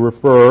came to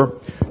refer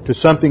to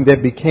something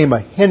that became a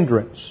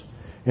hindrance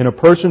in a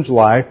person's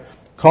life,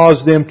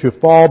 caused them to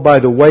fall by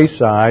the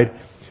wayside.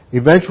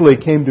 Eventually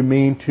it came to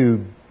mean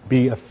to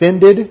be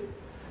offended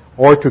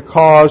or to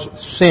cause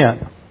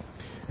sin.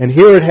 And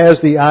here it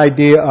has the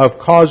idea of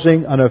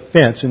causing an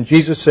offense. And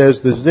Jesus says,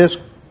 does this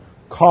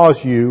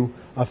cause you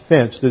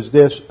offense? Does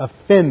this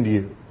offend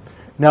you?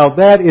 Now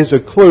that is a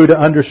clue to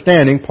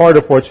understanding part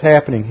of what's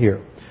happening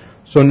here.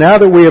 So now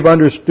that we have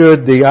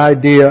understood the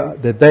idea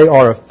that they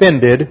are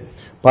offended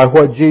by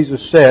what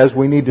Jesus says,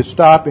 we need to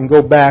stop and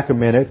go back a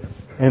minute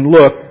and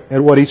look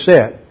at what He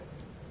said.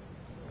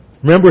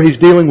 Remember, He's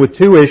dealing with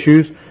two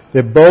issues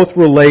that both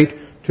relate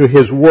to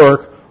His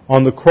work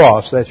on the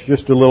cross. That's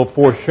just a little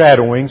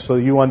foreshadowing so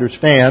you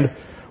understand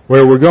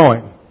where we're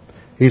going.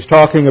 He's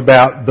talking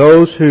about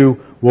those who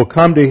will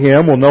come to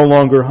Him will no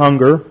longer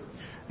hunger,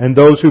 and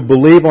those who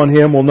believe on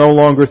Him will no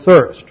longer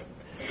thirst.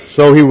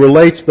 So He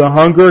relates the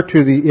hunger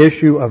to the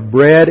issue of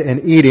bread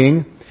and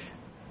eating,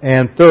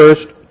 and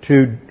thirst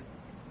to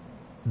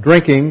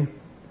drinking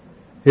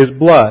His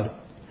blood.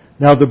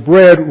 Now the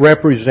bread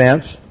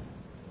represents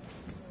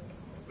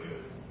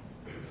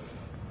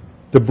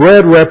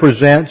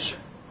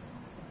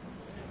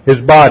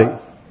His body.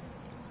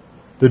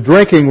 The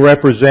drinking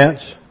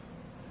represents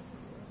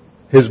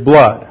His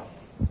blood.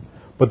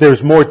 But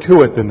there's more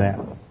to it than that.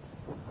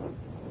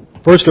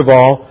 First of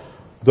all,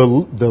 the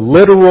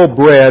literal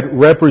bread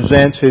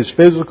represents His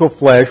physical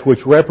flesh,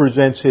 which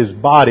represents His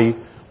body,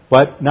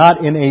 but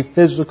not in a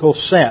physical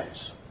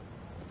sense.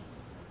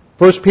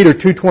 1 Peter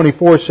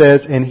 2:24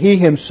 says, and He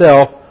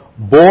Himself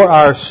bore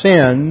our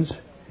sins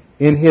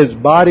in His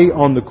body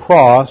on the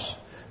cross,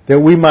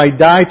 that we might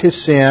die to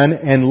sin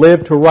and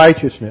live to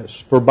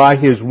righteousness. For by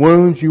His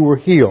wounds you were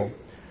healed.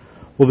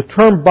 Well, the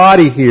term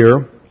body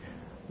here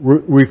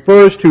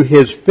refers to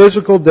His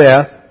physical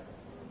death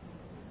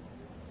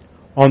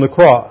on the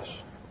cross.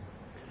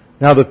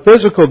 Now, the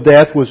physical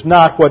death was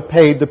not what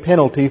paid the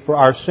penalty for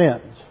our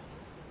sins.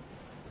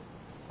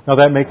 Now,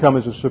 that may come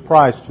as a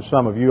surprise to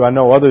some of you. I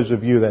know others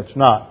of you that's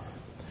not.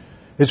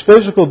 His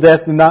physical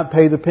death did not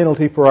pay the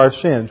penalty for our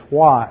sins.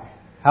 Why?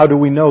 How do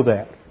we know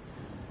that?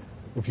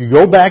 If you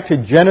go back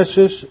to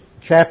Genesis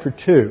chapter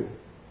 2,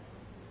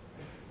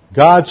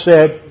 God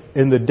said,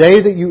 in the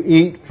day that you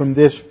eat from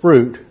this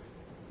fruit,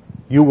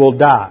 you will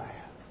die.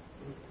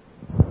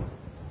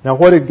 Now,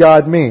 what did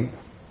God mean?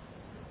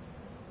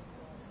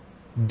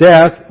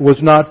 Death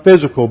was not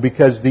physical,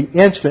 because the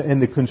instant in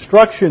the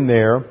construction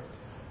there,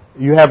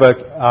 you have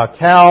a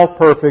cal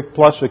perfect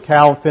plus a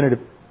cal infinitive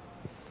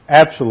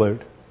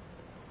absolute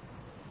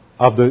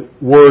of the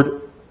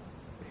word,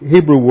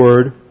 Hebrew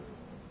word,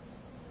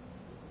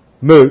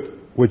 mut,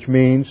 which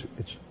means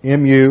it's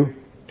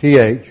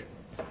M-U-T-H,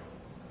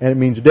 and it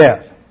means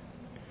death.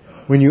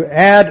 When you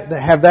have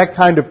that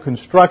kind of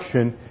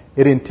construction,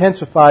 it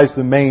intensifies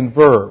the main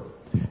verb.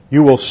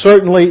 You will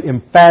certainly,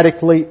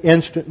 emphatically,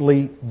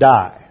 instantly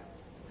die.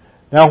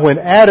 Now, when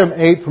Adam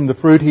ate from the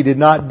fruit, he did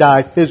not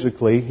die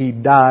physically, he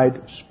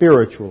died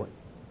spiritually.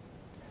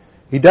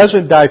 He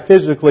doesn't die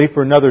physically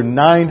for another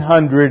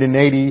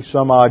 980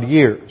 some odd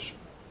years.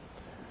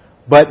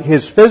 But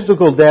his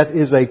physical death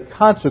is a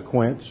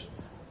consequence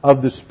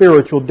of the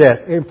spiritual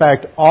death. In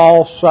fact,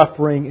 all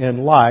suffering in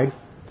life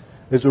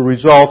is a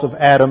result of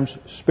Adam's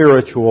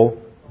spiritual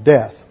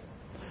death.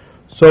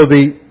 So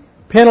the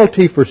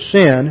penalty for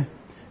sin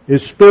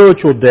is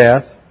spiritual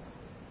death,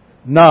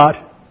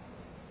 not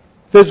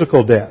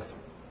physical death.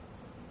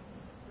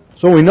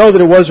 So we know that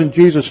it wasn't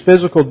Jesus'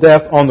 physical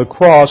death on the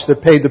cross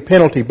that paid the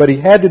penalty, but He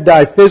had to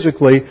die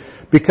physically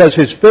because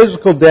His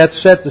physical death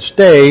set the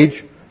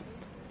stage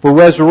for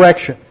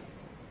resurrection.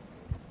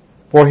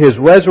 For His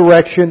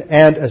resurrection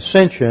and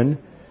ascension,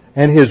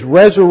 and His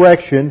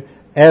resurrection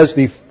as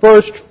the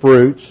first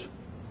fruits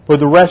for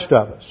the rest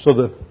of us.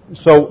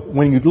 So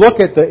when you look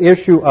at the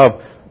issue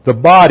of the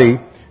body,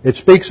 it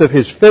speaks of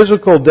His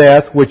physical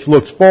death, which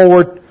looks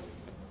forward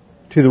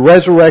to the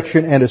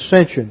resurrection and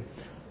ascension.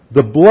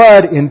 The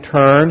blood, in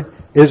turn,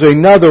 is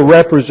another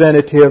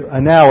representative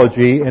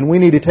analogy, and we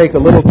need to take a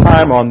little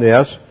time on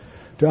this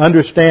to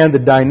understand the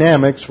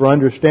dynamics for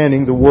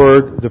understanding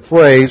the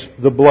phrase,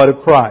 the blood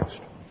of Christ.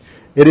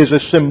 It is a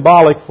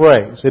symbolic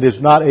phrase. It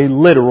is not a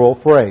literal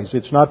phrase.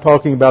 It's not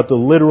talking about the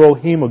literal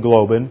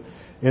hemoglobin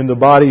in the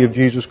body of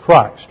Jesus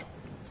Christ.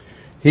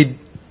 He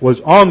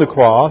was on the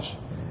cross,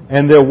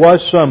 and there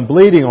was some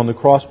bleeding on the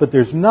cross, but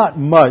there's not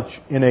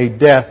much in a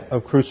death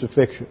of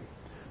crucifixion.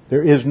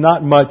 There is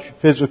not much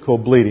physical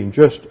bleeding,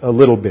 just a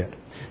little bit.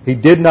 He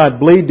did not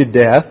bleed to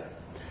death,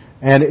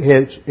 and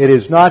it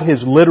is not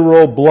His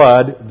literal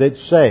blood that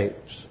saves.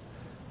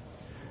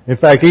 In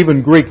fact,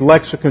 even Greek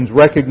lexicons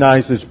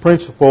recognize this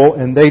principle,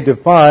 and they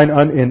define,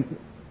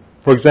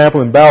 for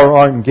example, in Bauer,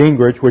 Art, and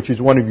Gingrich, which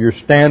is one of your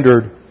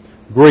standard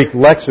Greek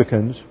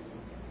lexicons,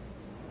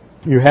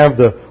 you have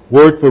the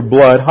word for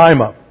blood,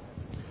 haima.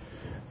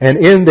 And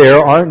in there,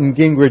 Art and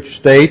Gingrich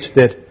states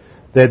that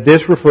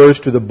this refers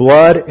to the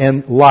blood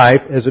and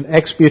life as an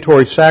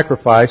expiatory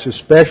sacrifice,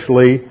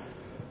 especially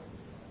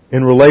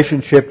in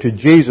relationship to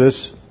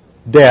Jesus'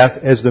 death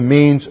as the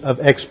means of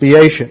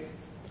expiation.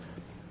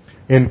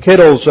 In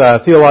Kittle's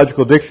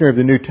Theological Dictionary of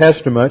the New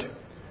Testament,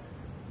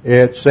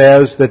 it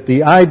says that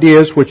the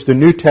ideas which the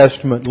New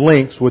Testament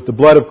links with the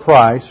blood of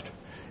Christ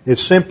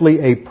is simply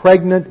a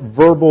pregnant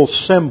verbal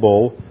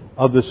symbol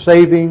of the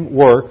saving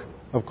work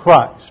of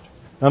Christ.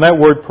 Now that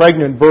word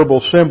pregnant verbal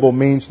symbol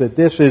means that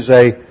this is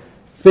a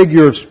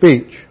figure of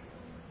speech.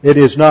 It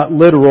is not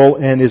literal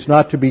and is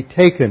not to be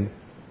taken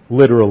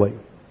literally,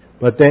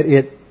 but that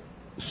it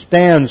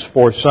stands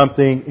for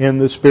something in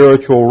the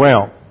spiritual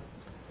realm.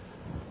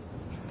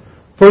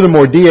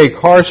 Furthermore, D.A.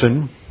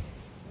 Carson,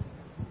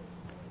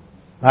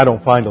 I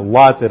don't find a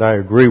lot that I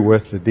agree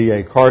with that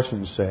D.A.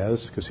 Carson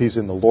says, because he's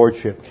in the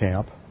Lordship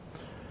camp,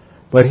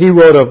 but he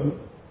wrote an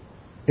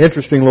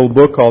interesting little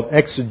book called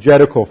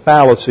Exegetical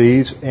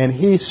Fallacies, and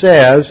he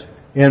says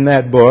in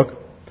that book,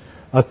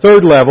 a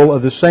third level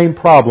of the same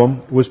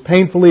problem was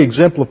painfully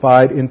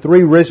exemplified in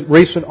 3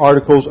 recent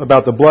articles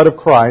about the blood of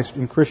Christ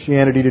in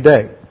Christianity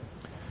Today.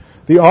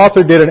 The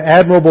author did an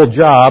admirable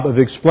job of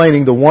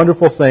explaining the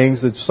wonderful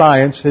things that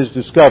science has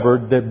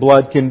discovered that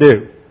blood can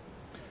do.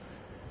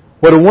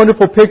 What a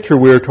wonderful picture,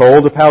 we are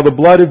told, of how the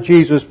blood of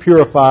Jesus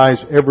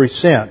purifies every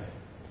sin.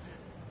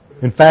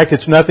 In fact,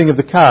 it's nothing of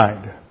the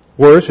kind.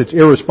 Worse, it's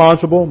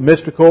irresponsible,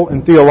 mystical,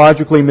 and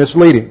theologically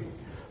misleading.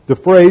 The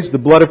phrase, the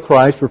blood of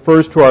Christ,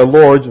 refers to our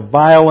Lord's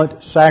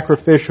violent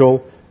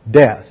sacrificial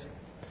death.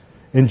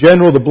 In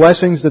general, the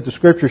blessings that the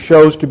Scripture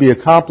shows to be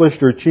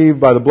accomplished or achieved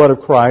by the blood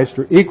of Christ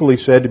are equally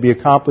said to be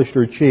accomplished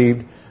or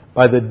achieved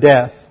by the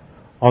death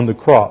on the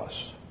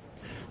cross.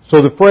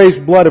 So the phrase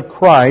blood of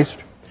Christ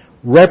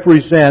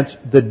represents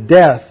the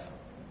death,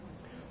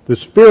 the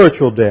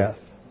spiritual death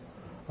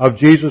of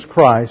Jesus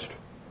Christ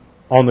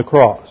on the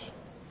cross.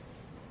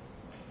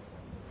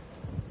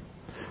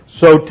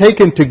 So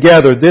taken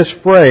together, this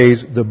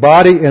phrase, the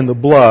body and the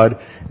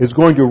blood, is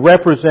going to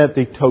represent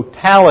the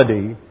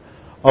totality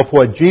of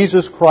what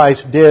Jesus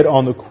Christ did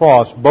on the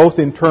cross, both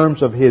in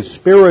terms of His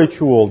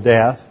spiritual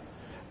death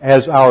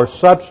as our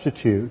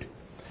substitute,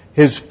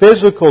 His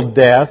physical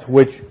death,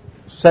 which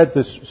set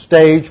the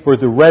stage for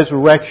the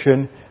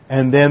resurrection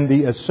and then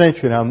the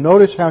ascension. Now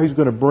notice how He's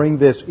going to bring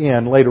this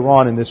in later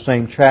on in this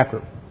same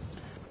chapter.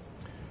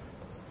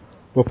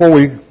 Before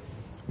we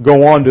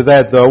go on to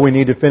that, though, we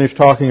need to finish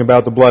talking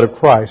about the blood of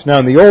Christ. Now,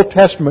 in the Old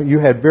Testament, you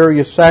had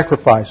various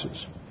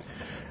sacrifices.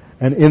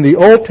 And in the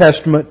Old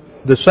Testament,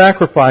 the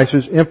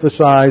sacrifices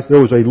emphasized there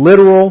was a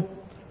literal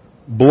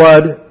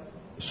blood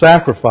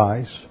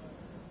sacrifice,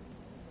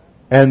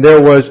 and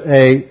there was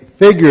a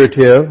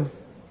figurative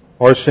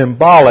or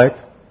symbolic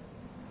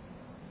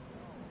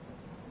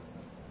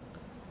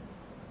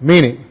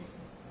meaning.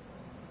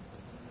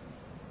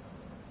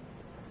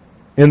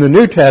 In the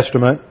New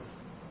Testament,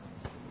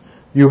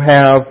 you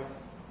have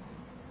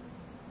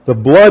the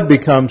blood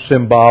becomes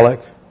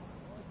symbolic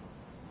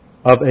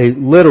of a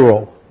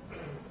literal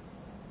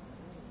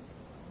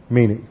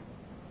meaning.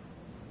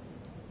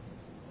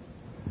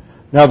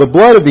 Now, the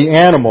blood of the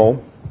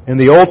animal, in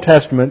the Old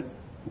Testament,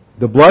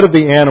 the blood of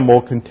the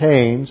animal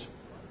contains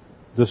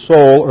the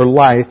soul or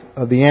life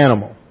of the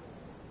animal.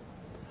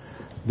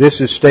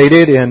 This is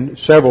stated in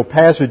several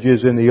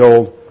passages in the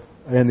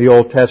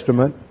Old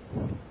Testament,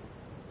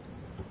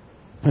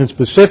 and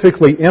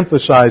specifically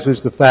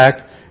emphasizes the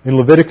fact in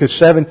Leviticus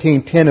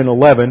 17:10 and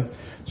 11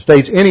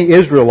 states, any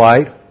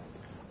Israelite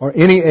or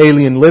any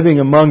alien living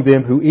among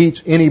them who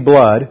eats any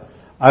blood,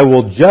 I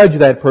will judge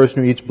that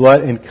person who eats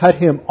blood and cut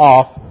him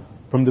off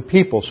from the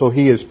people. So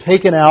he is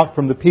taken out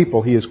from the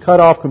people. He is cut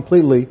off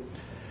completely.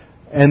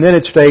 And then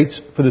it states,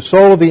 for the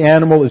soul of the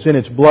animal is in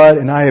its blood,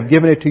 and I have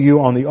given it to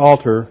you on the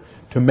altar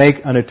to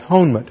make an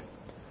atonement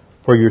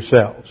for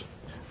yourselves.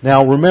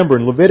 Now remember,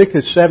 in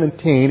Leviticus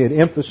 17, it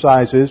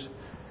emphasizes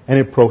and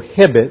it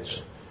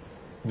prohibits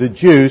the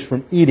Jews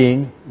from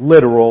eating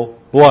literal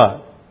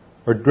blood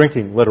or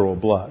drinking literal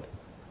blood.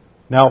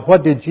 Now,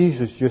 what did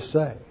Jesus just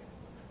say?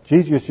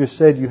 Jesus just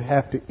said, you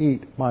have to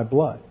eat my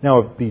blood. Now,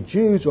 if the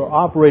Jews are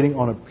operating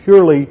on a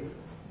purely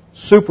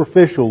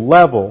superficial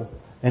level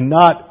and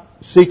not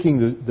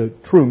seeking the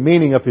true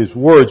meaning of His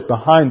words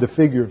behind the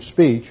figure of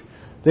speech,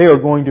 they are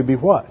going to be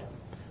what?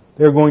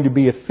 They're going to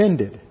be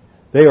offended.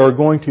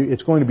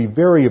 It's going to be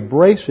very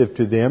abrasive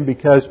to them,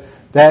 because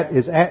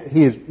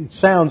it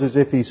sounds as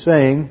if He's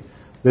saying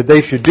that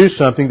they should do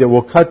something that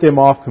will cut them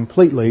off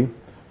completely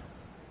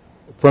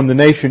from the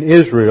nation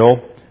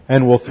Israel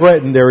and will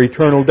threaten their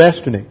eternal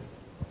destiny.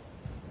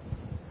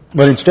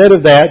 But instead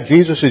of that,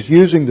 Jesus is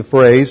using the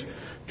phrase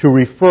to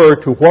refer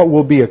to what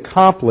will be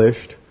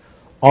accomplished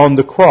on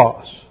the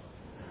cross.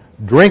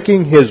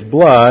 Drinking His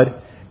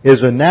blood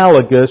is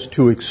analogous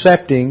to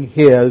accepting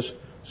His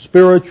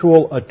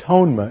spiritual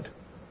atonement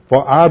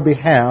for our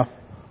behalf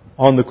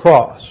on the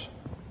cross.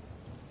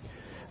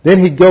 Then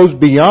he goes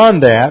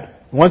beyond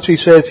that. Once he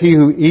says, he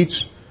who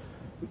eats,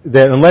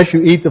 that unless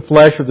you eat the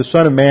flesh of the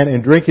Son of Man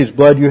and drink His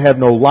blood, you have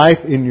no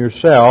life in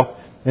yourself.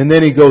 And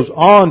then he goes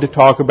on to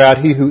talk about,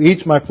 he who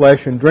eats my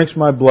flesh and drinks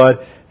my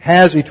blood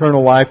has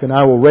eternal life, and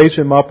I will raise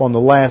him up on the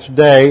last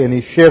day. And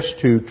he shifts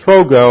to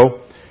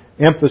trogo,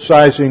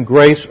 emphasizing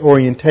grace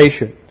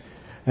orientation.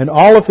 And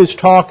all of his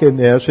talk in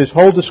this, his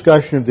whole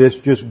discussion of this,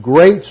 just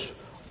grates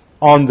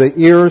on the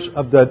ears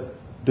of the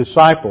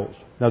disciples.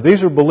 Now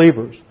these are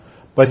believers,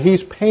 but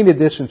he's painted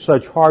this in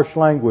such harsh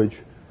language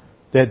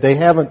that they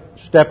haven't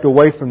stepped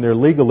away from their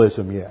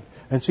legalism yet.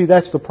 And see,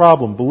 that's the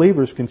problem.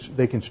 Believers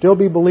they can still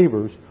be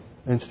believers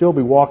and still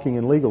be walking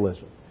in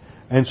legalism.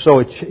 And so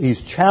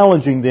he's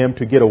challenging them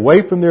to get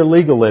away from their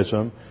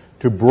legalism,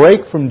 to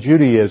break from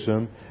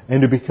Judaism,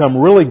 and to become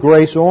really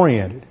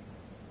grace-oriented.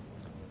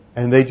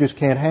 And they just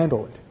can't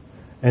handle it.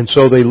 And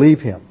so they leave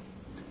him.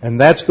 And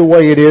that's the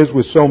way it is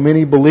with so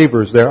many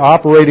believers. They're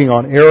operating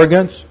on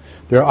arrogance,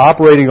 they're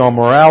operating on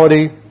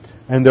morality,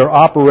 and they're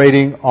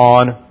operating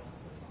on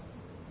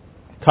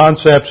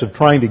concepts of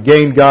trying to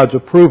gain God's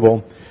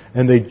approval,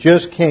 and they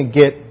just can't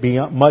get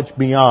much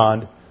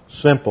beyond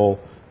simple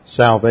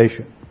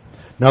salvation.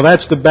 Now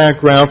that's the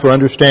background for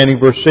understanding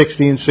verse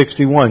 60 and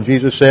 61.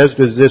 Jesus says,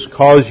 does this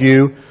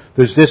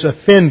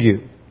offend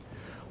you?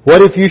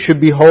 What if you should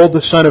behold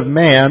the Son of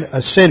Man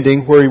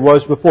ascending where He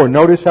was before?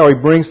 Notice how He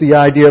brings the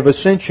idea of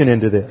ascension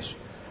into this.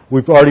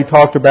 We've already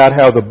talked about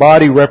how the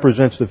body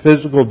represents the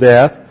physical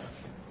death,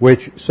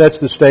 which sets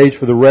the stage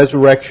for the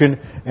resurrection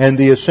and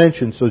the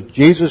ascension. So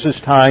Jesus is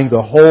tying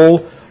the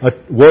whole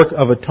work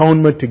of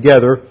atonement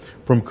together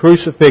from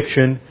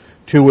crucifixion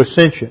to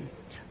ascension.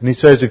 And He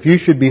says, if you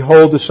should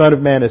behold the Son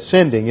of Man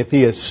ascending, if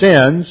He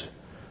ascends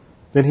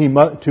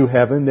to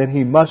heaven, then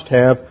He must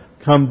have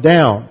come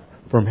down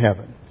from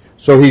heaven.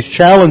 So He's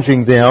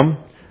challenging them,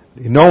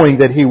 knowing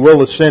that He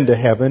will ascend to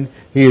heaven.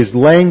 He is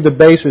laying the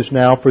basis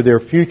now for their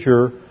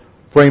future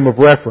frame of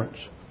reference.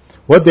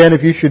 What then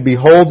if you should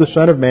behold the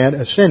Son of Man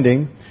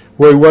ascending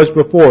where He was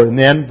before? And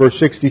then, verse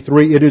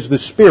 63, it is the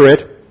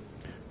Spirit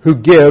who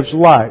gives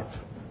life.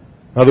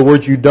 In other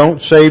words, you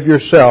don't save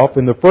yourself.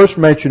 And the first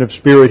mention of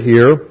Spirit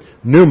here,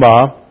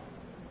 pneuma,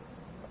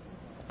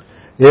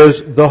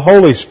 is the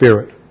Holy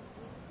Spirit.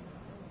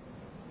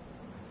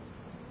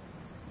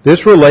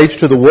 This relates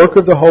to the work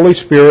of the Holy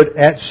Spirit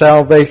at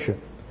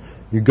salvation.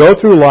 You go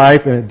through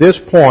life, and at this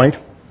point,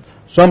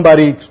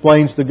 somebody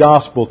explains the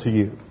gospel to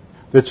you.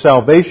 That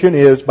salvation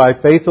is by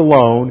faith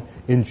alone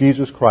in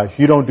Jesus Christ.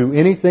 You don't do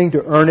anything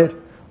to earn it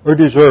or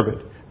deserve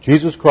it.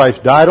 Jesus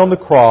Christ died on the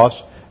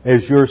cross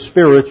as your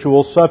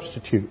spiritual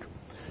substitute.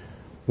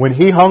 When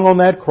He hung on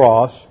that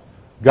cross,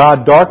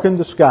 God darkened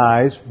the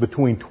skies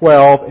between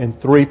 12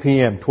 and 3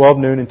 p.m., 12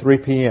 noon and 3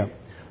 p.m.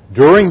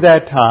 During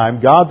that time,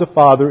 God the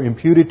Father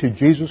imputed to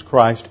Jesus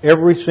Christ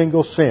every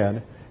single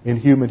sin in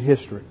human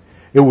history.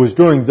 It was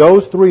during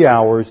those 3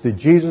 hours that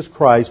Jesus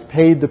Christ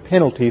paid the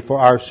penalty for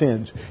our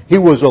sins. He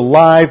was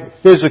alive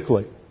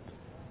physically,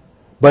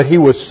 but He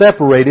was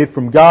separated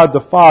from God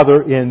the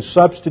Father in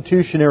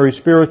substitutionary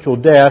spiritual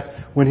death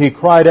when He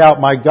cried out,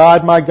 my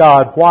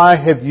God, why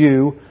have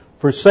you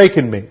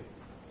forsaken me?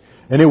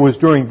 And it was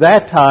during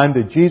that time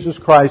that Jesus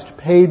Christ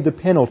paid the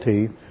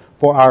penalty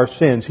for our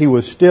sins. He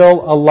was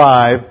still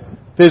alive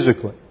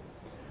physically.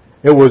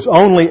 It was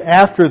only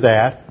after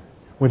that,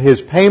 when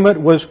His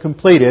payment was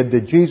completed,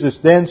 that Jesus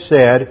then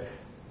said,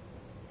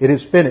 it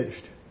is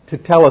finished,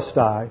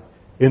 tetelestai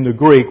in the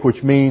Greek,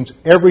 which means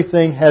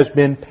everything has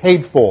been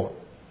paid for.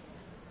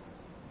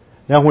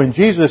 Now when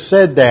Jesus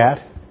said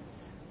that,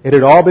 it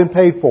had all been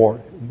paid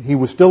for. He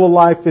was still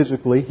alive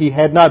physically. He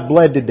had not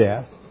bled to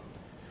death.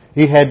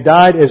 He had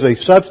died as a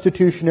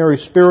substitutionary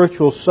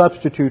spiritual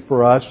substitute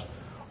for us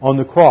on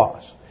the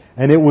cross.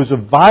 And it was a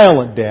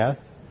violent death.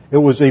 It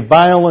was a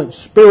violent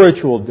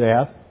spiritual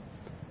death,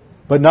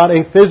 but not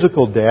a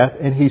physical death.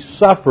 And He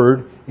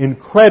suffered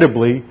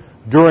incredibly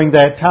during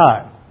that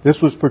time.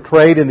 This was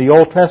portrayed in the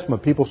Old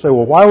Testament. People say,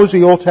 well, why was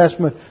the Old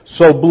Testament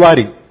so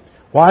bloody?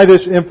 Why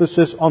this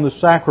emphasis on the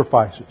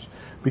sacrifices?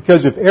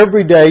 Because if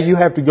every day you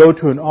have to go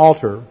to an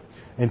altar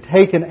and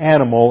take an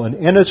animal, an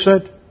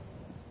innocent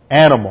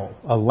animal,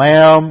 a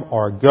lamb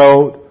or a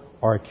goat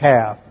or a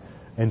calf,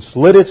 and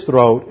slit its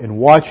throat and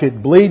watch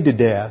it bleed to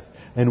death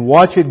and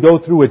watch it go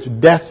through its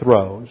death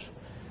throes,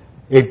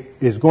 it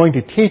is going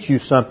to teach you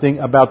something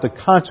about the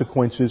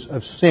consequences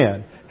of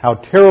sin. How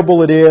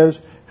terrible it is,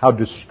 how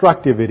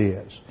destructive it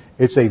is.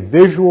 It's a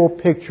visual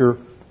picture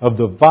of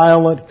the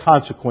violent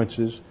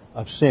consequences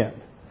of sin.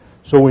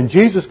 So when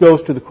Jesus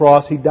goes to the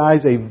cross, He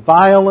dies a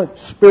violent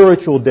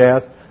spiritual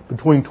death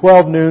between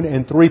 12 noon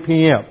and 3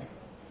 p.m.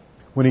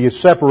 when He is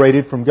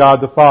separated from God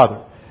the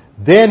Father.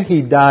 Then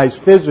He dies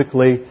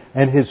physically,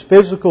 and His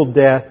physical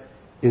death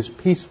is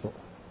peaceful.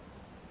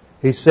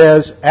 He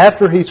says,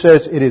 after He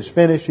says it is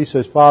finished, He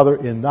says, Father,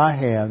 in Thy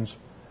hands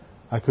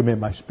I commit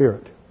my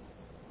spirit.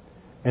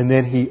 And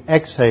then He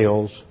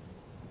exhales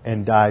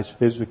and dies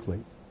physically.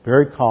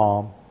 Very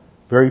calm,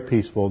 very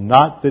peaceful,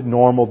 not the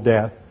normal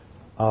death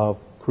of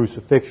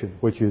crucifixion,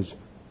 which is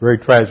very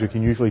tragic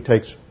and usually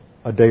takes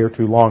a day or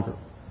two longer.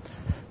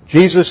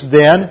 Jesus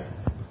then,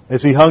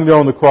 as he hung there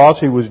on the cross,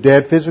 he was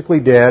dead, physically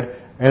dead,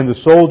 and the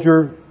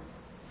soldier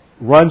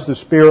runs the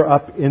spear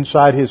up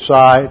inside his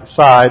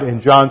side,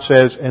 and John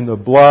says, and the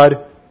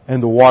blood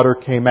and the water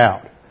came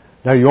out.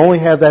 Now you only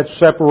have that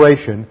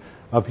separation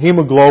of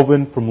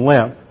hemoglobin from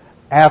lymph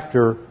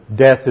after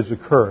death has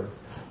occurred.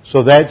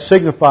 So that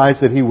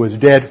signifies that he was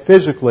dead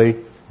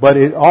physically, but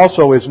it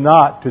also is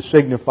not to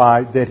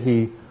signify that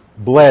he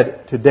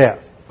bled to death,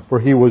 for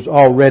he was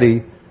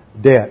already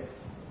dead.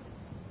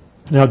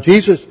 Now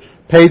Jesus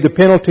paid the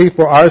penalty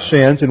for our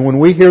sins, and when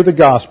we hear the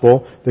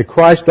gospel that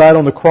Christ died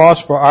on the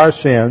cross for our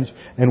sins,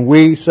 and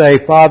we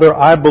say, Father,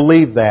 I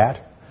believe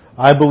that.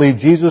 I believe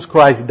Jesus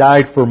Christ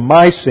died for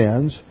my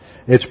sins.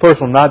 It's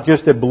personal, not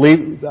just that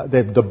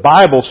the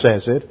Bible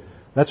says it.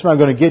 That's not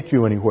going to get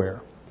you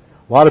anywhere.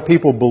 A lot of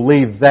people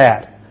believe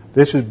that.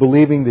 This is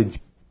believing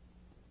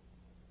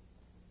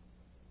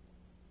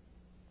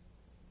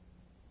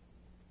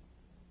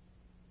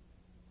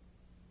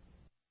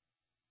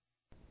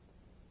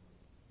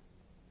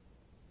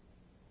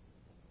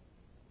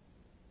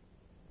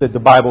that the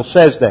Bible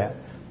says that,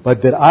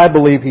 but that I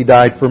believe He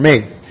died for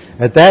me.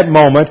 At that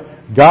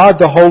moment, God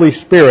the Holy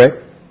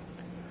Spirit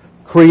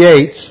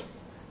creates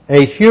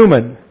a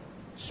human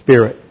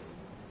spirit.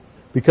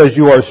 Because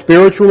you are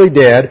spiritually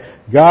dead,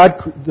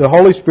 God, the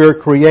Holy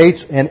Spirit,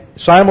 creates and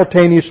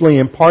simultaneously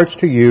imparts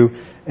to you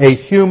a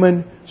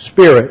human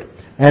spirit.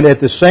 And at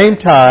the same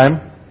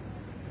time,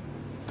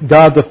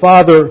 God the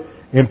Father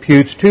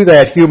imputes to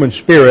that human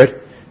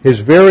spirit His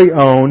very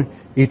own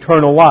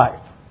eternal life.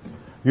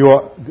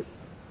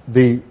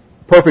 The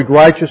perfect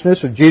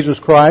righteousness of Jesus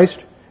Christ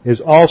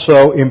is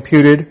also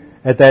imputed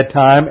at that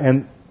time,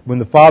 and when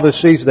the Father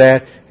sees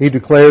that, He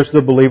declares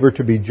the believer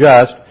to be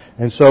just,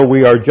 and so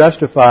we are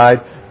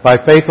justified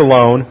by faith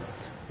alone,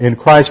 in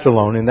Christ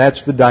alone, and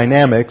that's the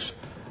dynamics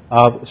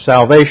of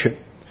salvation.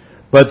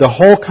 But the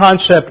whole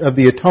concept of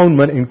the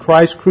atonement in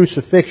Christ's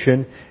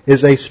crucifixion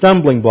is a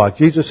stumbling block.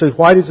 Jesus says,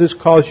 why does this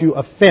cause you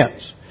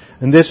offense?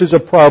 And this is a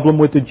problem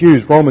with the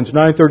Jews. Romans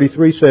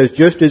 9:33 says,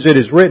 just as it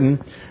is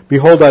written,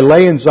 behold, I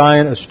lay in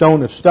Zion a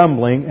stone of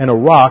stumbling and a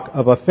rock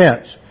of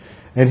offense,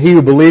 and he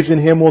who believes in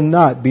Him will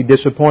not be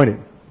disappointed.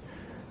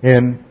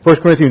 In 1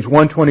 Corinthians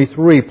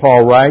 1:23,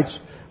 Paul writes,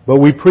 but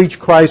we preach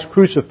Christ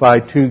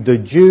crucified, to the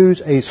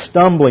Jews a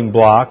stumbling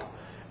block,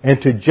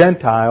 and to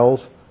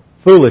Gentiles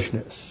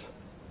foolishness.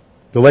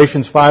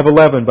 Galatians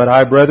 5:11, but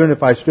I, brethren,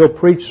 if I still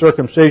preach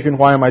circumcision,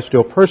 why am I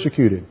still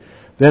persecuted?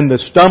 Then the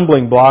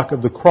stumbling block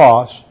of the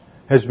cross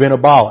has been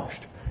abolished.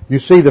 You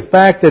see, the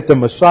fact that the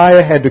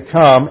Messiah had to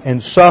come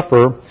and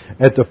suffer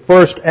at the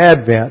first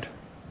advent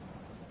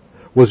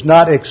was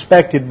not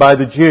expected by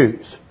the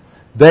Jews.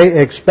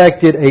 They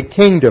expected a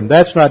kingdom.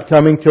 That's not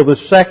coming till the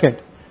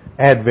second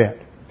advent.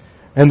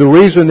 And the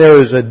reason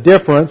there is a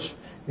difference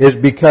is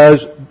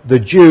because the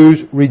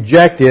Jews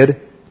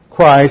rejected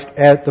Christ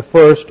at the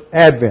first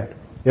advent.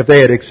 If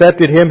they had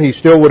accepted Him, He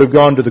still would have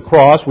gone to the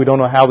cross. We don't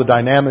know how the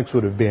dynamics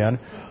would have been,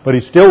 but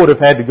He still would have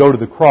had to go to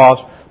the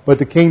cross, but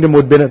the kingdom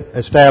would have been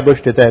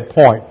established at that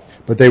point.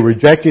 But they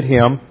rejected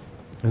Him,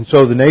 and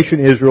so the nation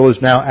Israel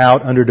is now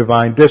out under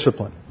divine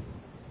discipline.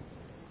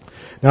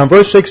 Now in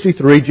verse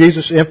 63,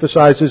 Jesus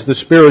emphasizes the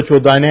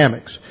spiritual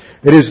dynamics.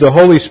 It is the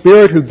Holy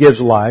Spirit who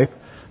gives life.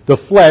 The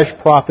flesh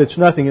profits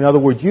nothing. In other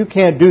words, you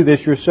can't do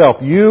this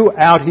yourself. You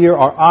out here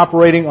are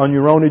operating on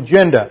your own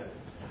agenda.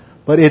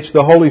 But it's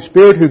the Holy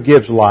Spirit who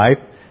gives life.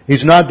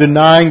 He's not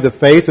denying the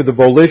faith or the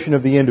volition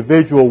of the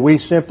individual. We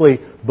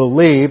simply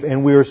believe,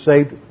 and we are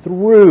saved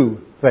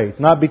through faith,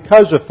 not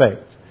because of faith.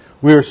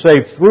 We are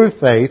saved through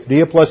faith,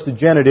 dia plus the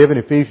genitive in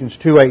Ephesians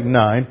 2:8 and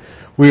 9.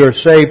 We are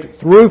saved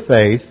through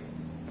faith,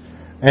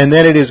 and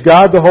then it is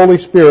God the Holy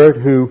Spirit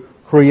who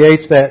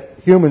creates that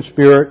human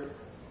spirit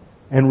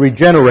and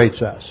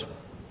regenerates us.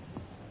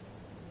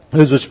 It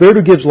is the Spirit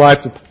who gives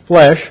life. The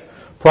flesh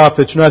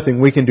profits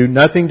nothing. We can do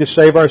nothing to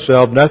save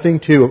ourselves,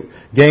 nothing to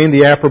gain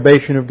the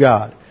approbation of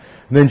God.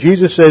 And then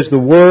Jesus says, the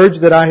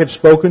words that I have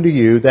spoken to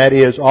you, that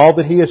is, all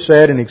that He has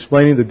said in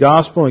explaining the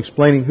gospel and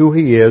explaining who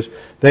He is,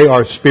 they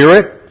are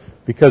spirit,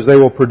 because they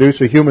will produce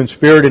a human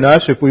spirit in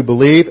us if we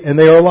believe, and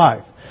they are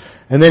life.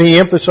 And then He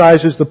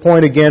emphasizes the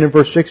point again in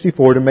verse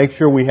 64 to make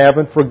sure we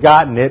haven't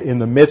forgotten it in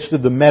the midst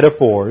of the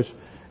metaphors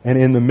and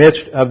in the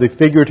midst of the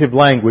figurative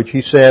language.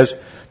 He says,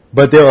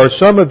 but there are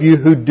some of you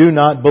who do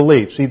not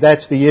believe. See,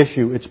 that's the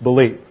issue. It's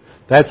belief.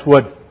 That's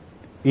what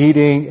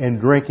eating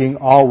and drinking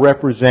all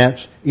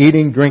represents.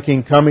 Eating,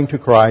 drinking, coming to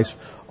Christ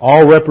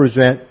all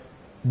represent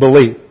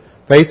belief.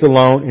 Faith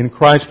alone in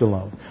Christ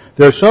alone.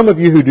 There are some of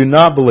you who do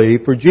not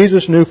believe, for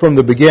Jesus knew from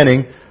the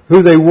beginning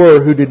who they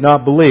were who did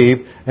not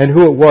believe and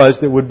who it was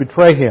that would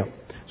betray Him.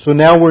 So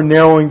now we're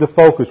narrowing the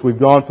focus. We've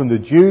gone from the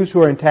Jews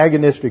who are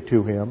antagonistic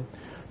to Him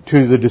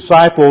to the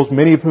disciples,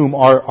 many of whom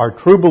are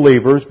true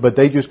believers, but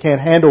they just can't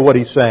handle what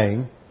He's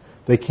saying.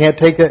 They can't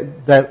take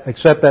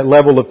accept that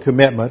level of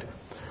commitment.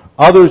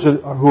 Others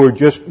who are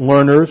just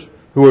learners,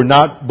 who are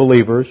not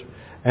believers.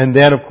 And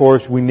then, of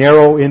course, we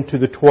narrow into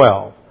the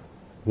 12,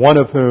 one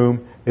of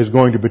whom is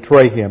going to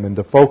betray him. And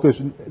the focus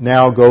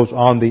now goes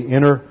on the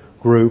inner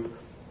group,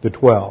 the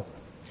 12.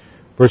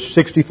 Verse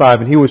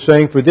 65, and he was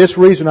saying, for this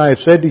reason I have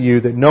said to you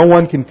that no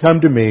one can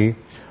come to me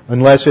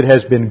unless it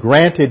has been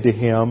granted to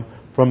him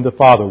from the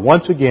Father.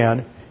 Once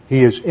again,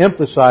 he is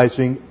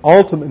emphasizing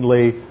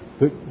ultimately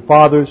the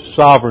Father's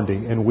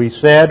sovereignty. And we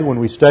said when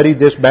we studied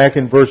this back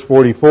in verse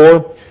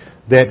 44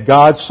 that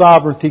God's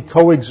sovereignty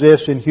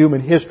coexists in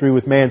human history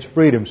with man's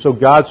freedom. So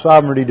God's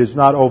sovereignty does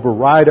not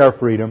override our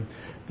freedom.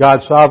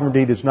 God's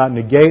sovereignty does not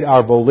negate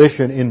our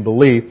volition in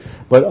belief,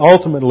 but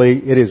ultimately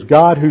it is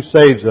God who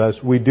saves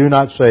us. We do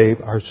not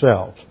save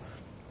ourselves.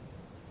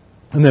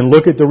 And then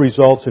look at the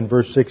results in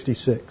verse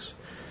 66.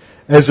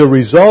 As a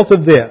result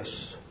of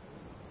this,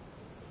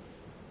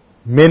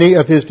 many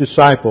of his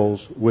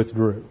disciples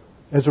withdrew.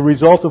 As a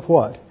result of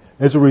what?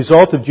 As a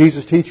result of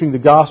Jesus teaching the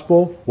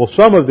gospel? Well,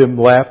 some of them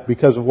left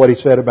because of what he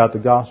said about the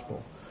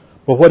gospel.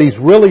 But what he's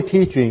really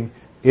teaching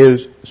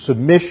is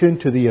submission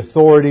to the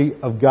authority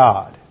of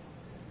God.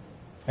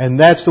 And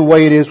that's the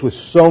way it is with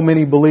so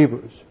many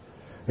believers.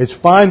 It's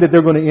fine that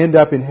they're going to end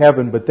up in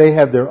heaven, but they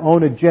have their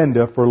own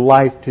agenda for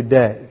life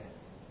today.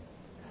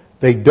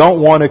 They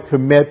don't want to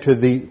commit to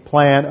the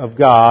plan of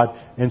God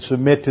and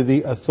submit to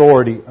the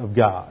authority of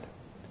God.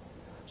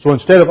 So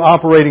instead of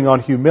operating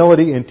on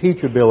humility and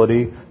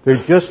teachability,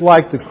 they're just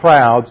like the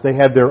crowds. They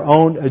have their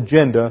own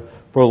agenda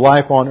for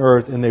life on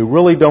earth, and they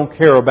really don't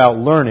care about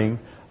learning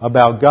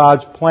about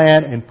God's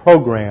plan and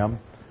program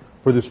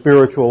for the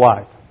spiritual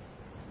life.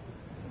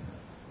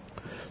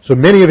 So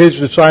many of his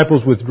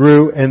disciples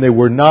withdrew, and they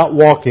were not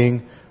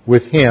walking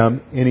with him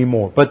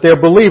anymore. But they're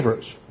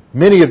believers.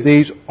 Many of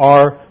these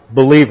are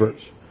believers.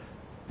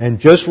 And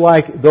just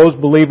like those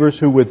believers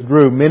who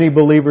withdrew, many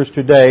believers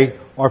today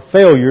are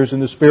failures in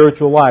the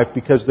spiritual life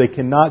because they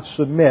cannot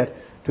submit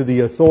to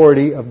the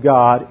authority of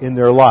God in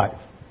their life.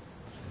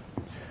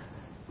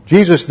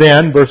 Jesus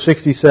then, verse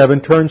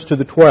 67, turns to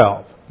the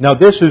 12. Now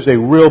this is a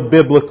real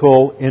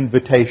biblical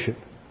invitation.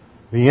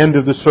 The end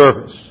of the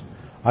service.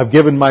 I've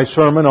given my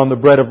sermon on the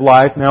bread of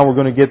life. Now we're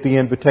going to get the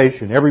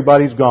invitation.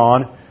 Everybody's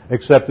gone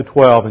except the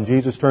 12. And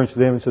Jesus turns to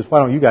them and says, why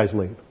don't you guys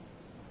leave?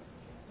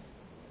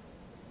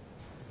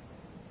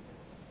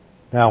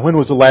 Now, when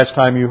was the last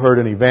time you heard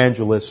an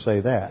evangelist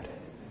say that?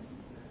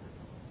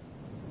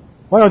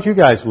 Why don't you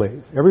guys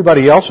leave?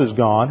 Everybody else is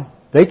gone.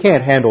 They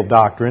can't handle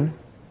doctrine.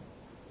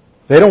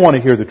 They don't want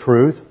to hear the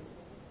truth.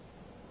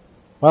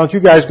 Why don't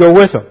you guys go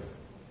with them?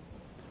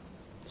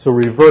 It's a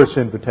reverse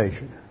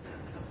invitation.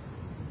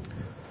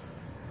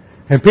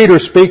 And Peter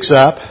speaks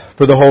up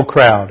for the whole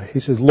crowd. He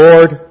says,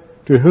 Lord,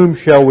 to whom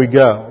shall we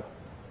go?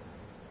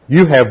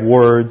 You have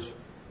words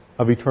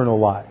of eternal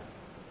life.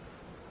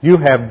 You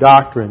have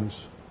doctrines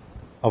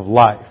of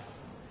life.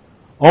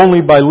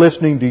 Only by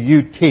listening to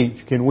you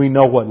teach can we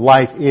know what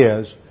life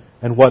is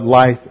and what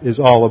life is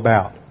all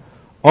about.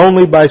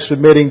 Only by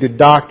submitting to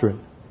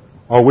doctrine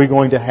are we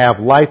going to have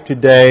life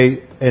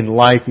today and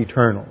life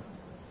eternal.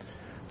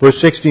 Verse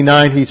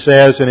 69, he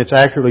says, and it's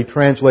actually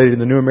translated in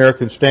the New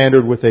American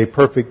Standard with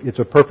it's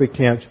a perfect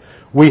tense.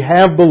 We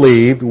have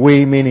believed,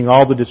 we meaning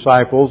all the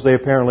disciples, they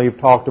apparently have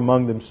talked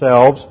among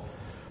themselves,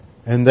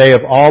 and they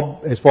have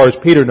all, as far as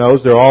Peter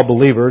knows, they're all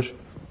believers.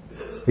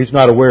 He's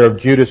not aware of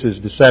Judas's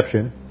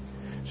deception.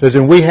 It says,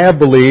 and we have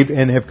believed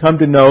and have come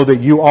to know that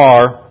you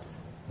are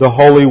the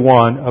Holy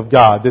One of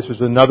God. This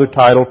is another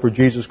title for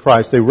Jesus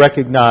Christ. They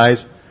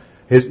recognize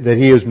that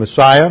He is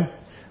Messiah,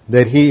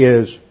 that He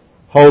is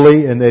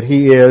holy, and that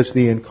He is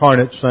the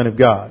incarnate Son of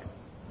God.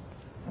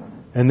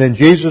 And then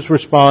Jesus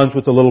responds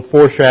with a little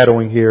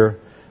foreshadowing here.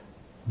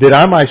 Did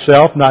I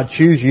myself not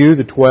choose you,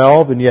 the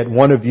 12, and yet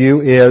one of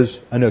you is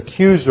an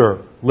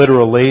accuser?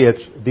 Literally,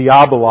 it's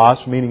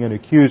diabolos, meaning an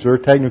accuser,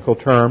 technical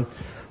term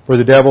for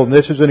the devil. And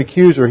this is an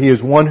accuser. He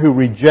is one who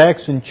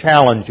rejects and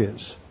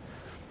challenges.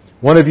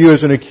 One of you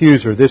is an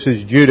accuser. This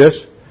is Judas,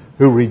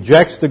 who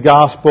rejects the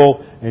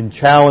gospel and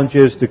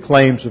challenges the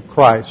claims of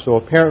Christ. So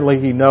apparently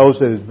he knows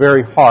that his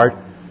very heart,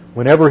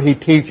 whenever he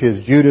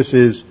teaches, Judas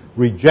is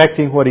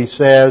rejecting what he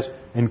says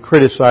and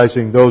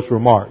criticizing those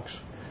remarks.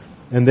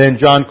 And then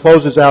John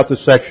closes out the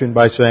section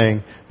by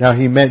saying, now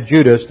he meant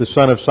Judas, the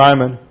son of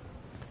Simon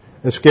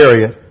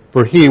Iscariot,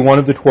 for he, one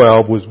of the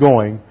 12, was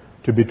going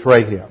to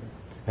betray him.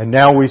 And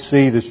now we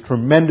see this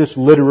tremendous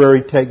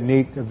literary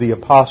technique of the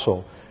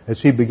apostle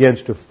as he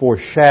begins to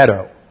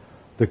foreshadow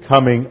the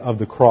coming of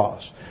the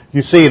cross.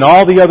 You see, in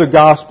all the other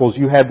Gospels,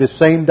 you have this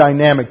same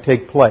dynamic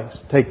take place.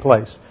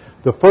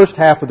 The first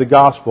half of the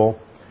Gospel,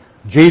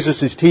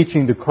 Jesus is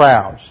teaching the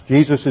crowds.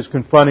 Jesus is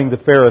confronting the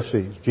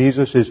Pharisees.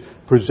 Jesus is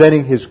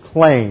presenting His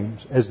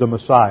claims as the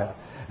Messiah.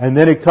 And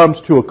then it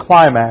comes to a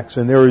climax,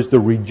 and there is the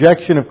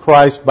rejection of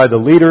Christ by the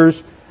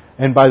leaders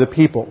and by the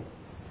people.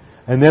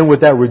 And then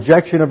with that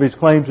rejection of His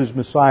claims as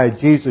Messiah,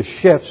 Jesus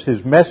shifts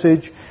His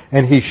message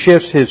and He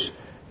shifts His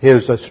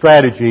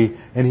strategy,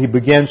 and He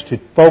begins to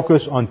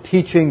focus on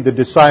teaching the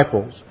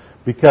disciples.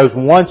 Because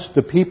once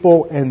the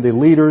people and the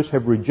leaders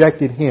have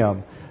rejected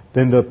Him,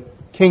 then the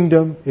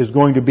kingdom is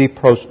going to be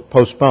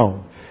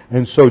postponed.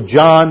 And so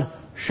John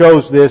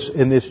shows this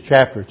in this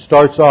chapter. It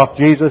starts off,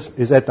 Jesus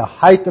is at the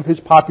height of his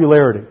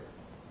popularity.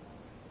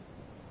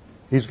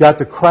 He's got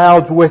the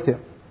crowds with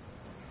him.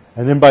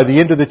 And then by the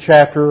end of the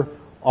chapter,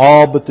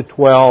 all but the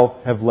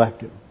 12 have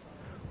left him.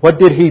 What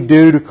did he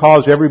do to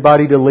cause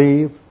everybody to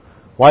leave?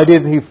 Why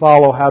didn't he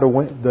follow how to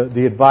win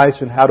the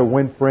advice and how to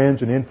win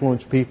friends and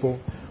influence people?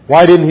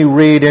 Why didn't he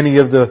read any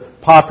of the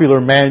popular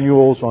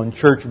manuals on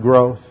church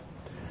growth?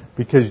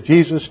 Because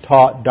Jesus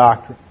taught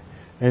doctrine.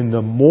 And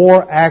the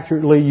more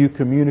accurately you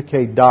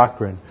communicate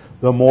doctrine,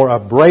 the more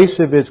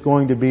abrasive it's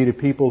going to be to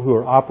people who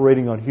are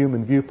operating on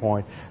human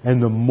viewpoint,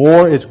 and the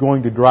more it's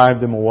going to drive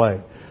them away.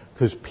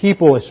 Because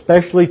people,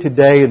 especially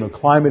today in the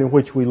climate in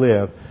which we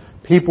live,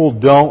 people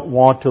don't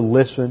want to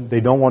listen.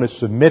 They don't want to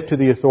submit to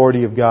the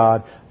authority of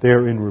God.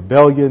 They're in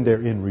rebellion.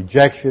 They're in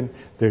rejection.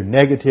 They're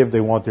negative.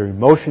 They want their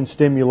emotions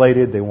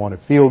stimulated. They want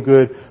to feel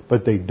good.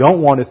 But they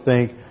don't want to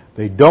think.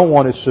 They don't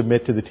want to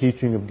submit to the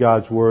teaching of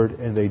God's Word.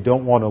 And they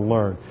don't want to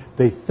learn.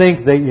 They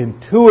think they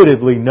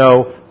intuitively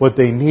know what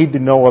they need to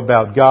know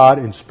about God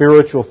and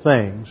spiritual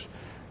things.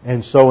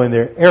 And so in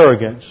their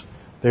arrogance,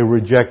 they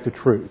reject the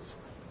truth.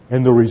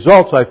 And the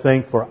results, I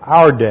think, for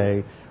our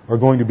day are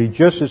going to be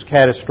just as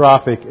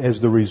catastrophic as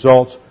the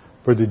results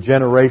for the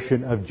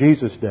generation of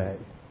Jesus' day.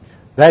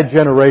 That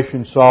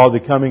generation saw the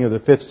coming of the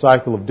fifth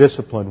cycle of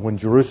discipline when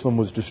Jerusalem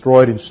was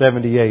destroyed in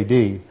 70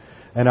 A.D.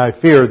 And I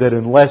fear that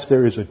unless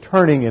there is a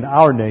turning in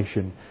our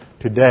nation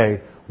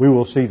today, we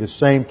will see the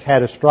same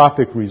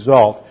catastrophic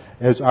result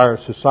as our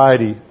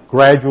society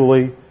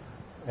gradually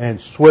and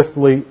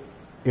swiftly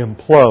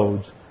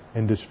implodes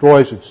and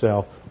destroys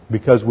itself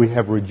because we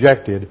have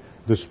rejected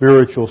the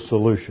spiritual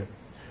solution.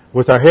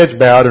 With our heads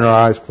bowed and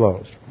our eyes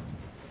closed.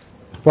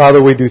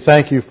 Father, we do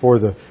thank you for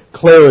the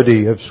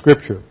clarity of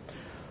Scripture,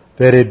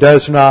 that it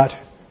does not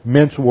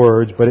mince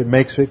words, but it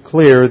makes it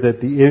clear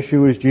that the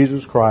issue is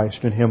Jesus Christ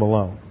and Him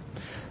alone.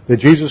 That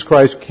Jesus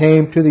Christ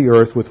came to the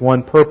earth with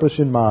one purpose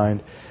in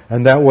mind,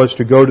 and that was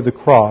to go to the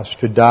cross,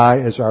 to die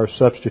as our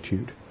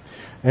substitute.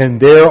 And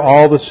there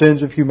all the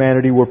sins of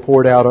humanity were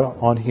poured out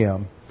on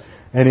Him.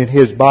 And in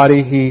His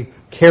body He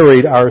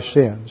carried our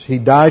sins. He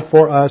died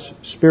for us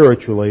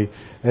spiritually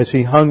as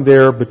He hung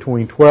there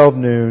between 12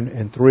 noon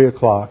and 3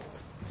 o'clock.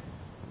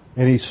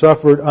 And He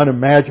suffered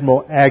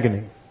unimaginable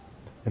agony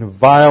and a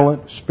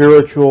violent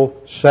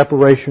spiritual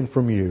separation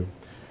from you.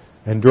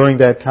 And during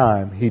that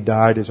time, He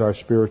died as our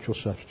spiritual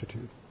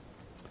substitute.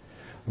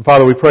 And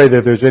Father, we pray that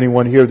if there's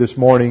anyone here this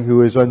morning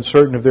who is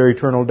uncertain of their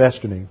eternal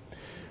destiny,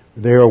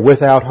 they are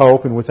without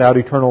hope and without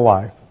eternal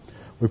life,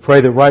 we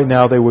pray that right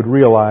now they would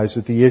realize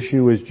that the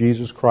issue is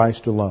Jesus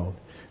Christ alone.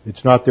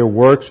 It's not their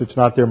works, it's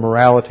not their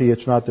morality,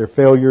 it's not their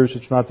failures,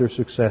 it's not their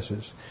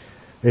successes.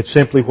 It's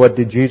simply what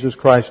did Jesus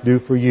Christ do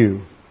for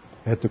you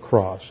at the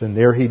cross. And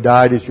there He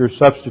died as your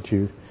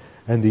substitute.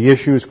 And the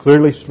issue is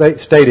clearly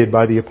stated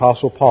by the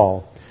Apostle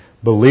Paul.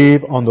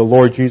 Believe on the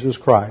Lord Jesus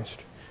Christ,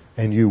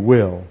 and you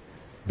will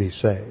be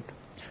saved.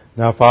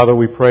 Now, Father,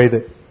 we pray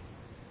that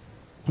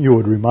you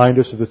would remind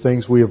us of the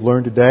things we have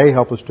learned today.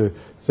 Help us to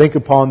think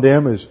upon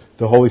them as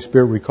the Holy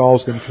Spirit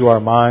recalls them to our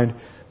mind,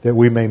 that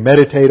we may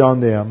meditate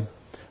on them,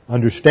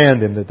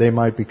 understand them, that they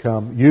might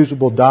become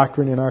usable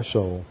doctrine in our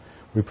soul.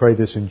 We pray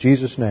this in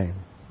Jesus' name.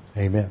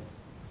 Amen.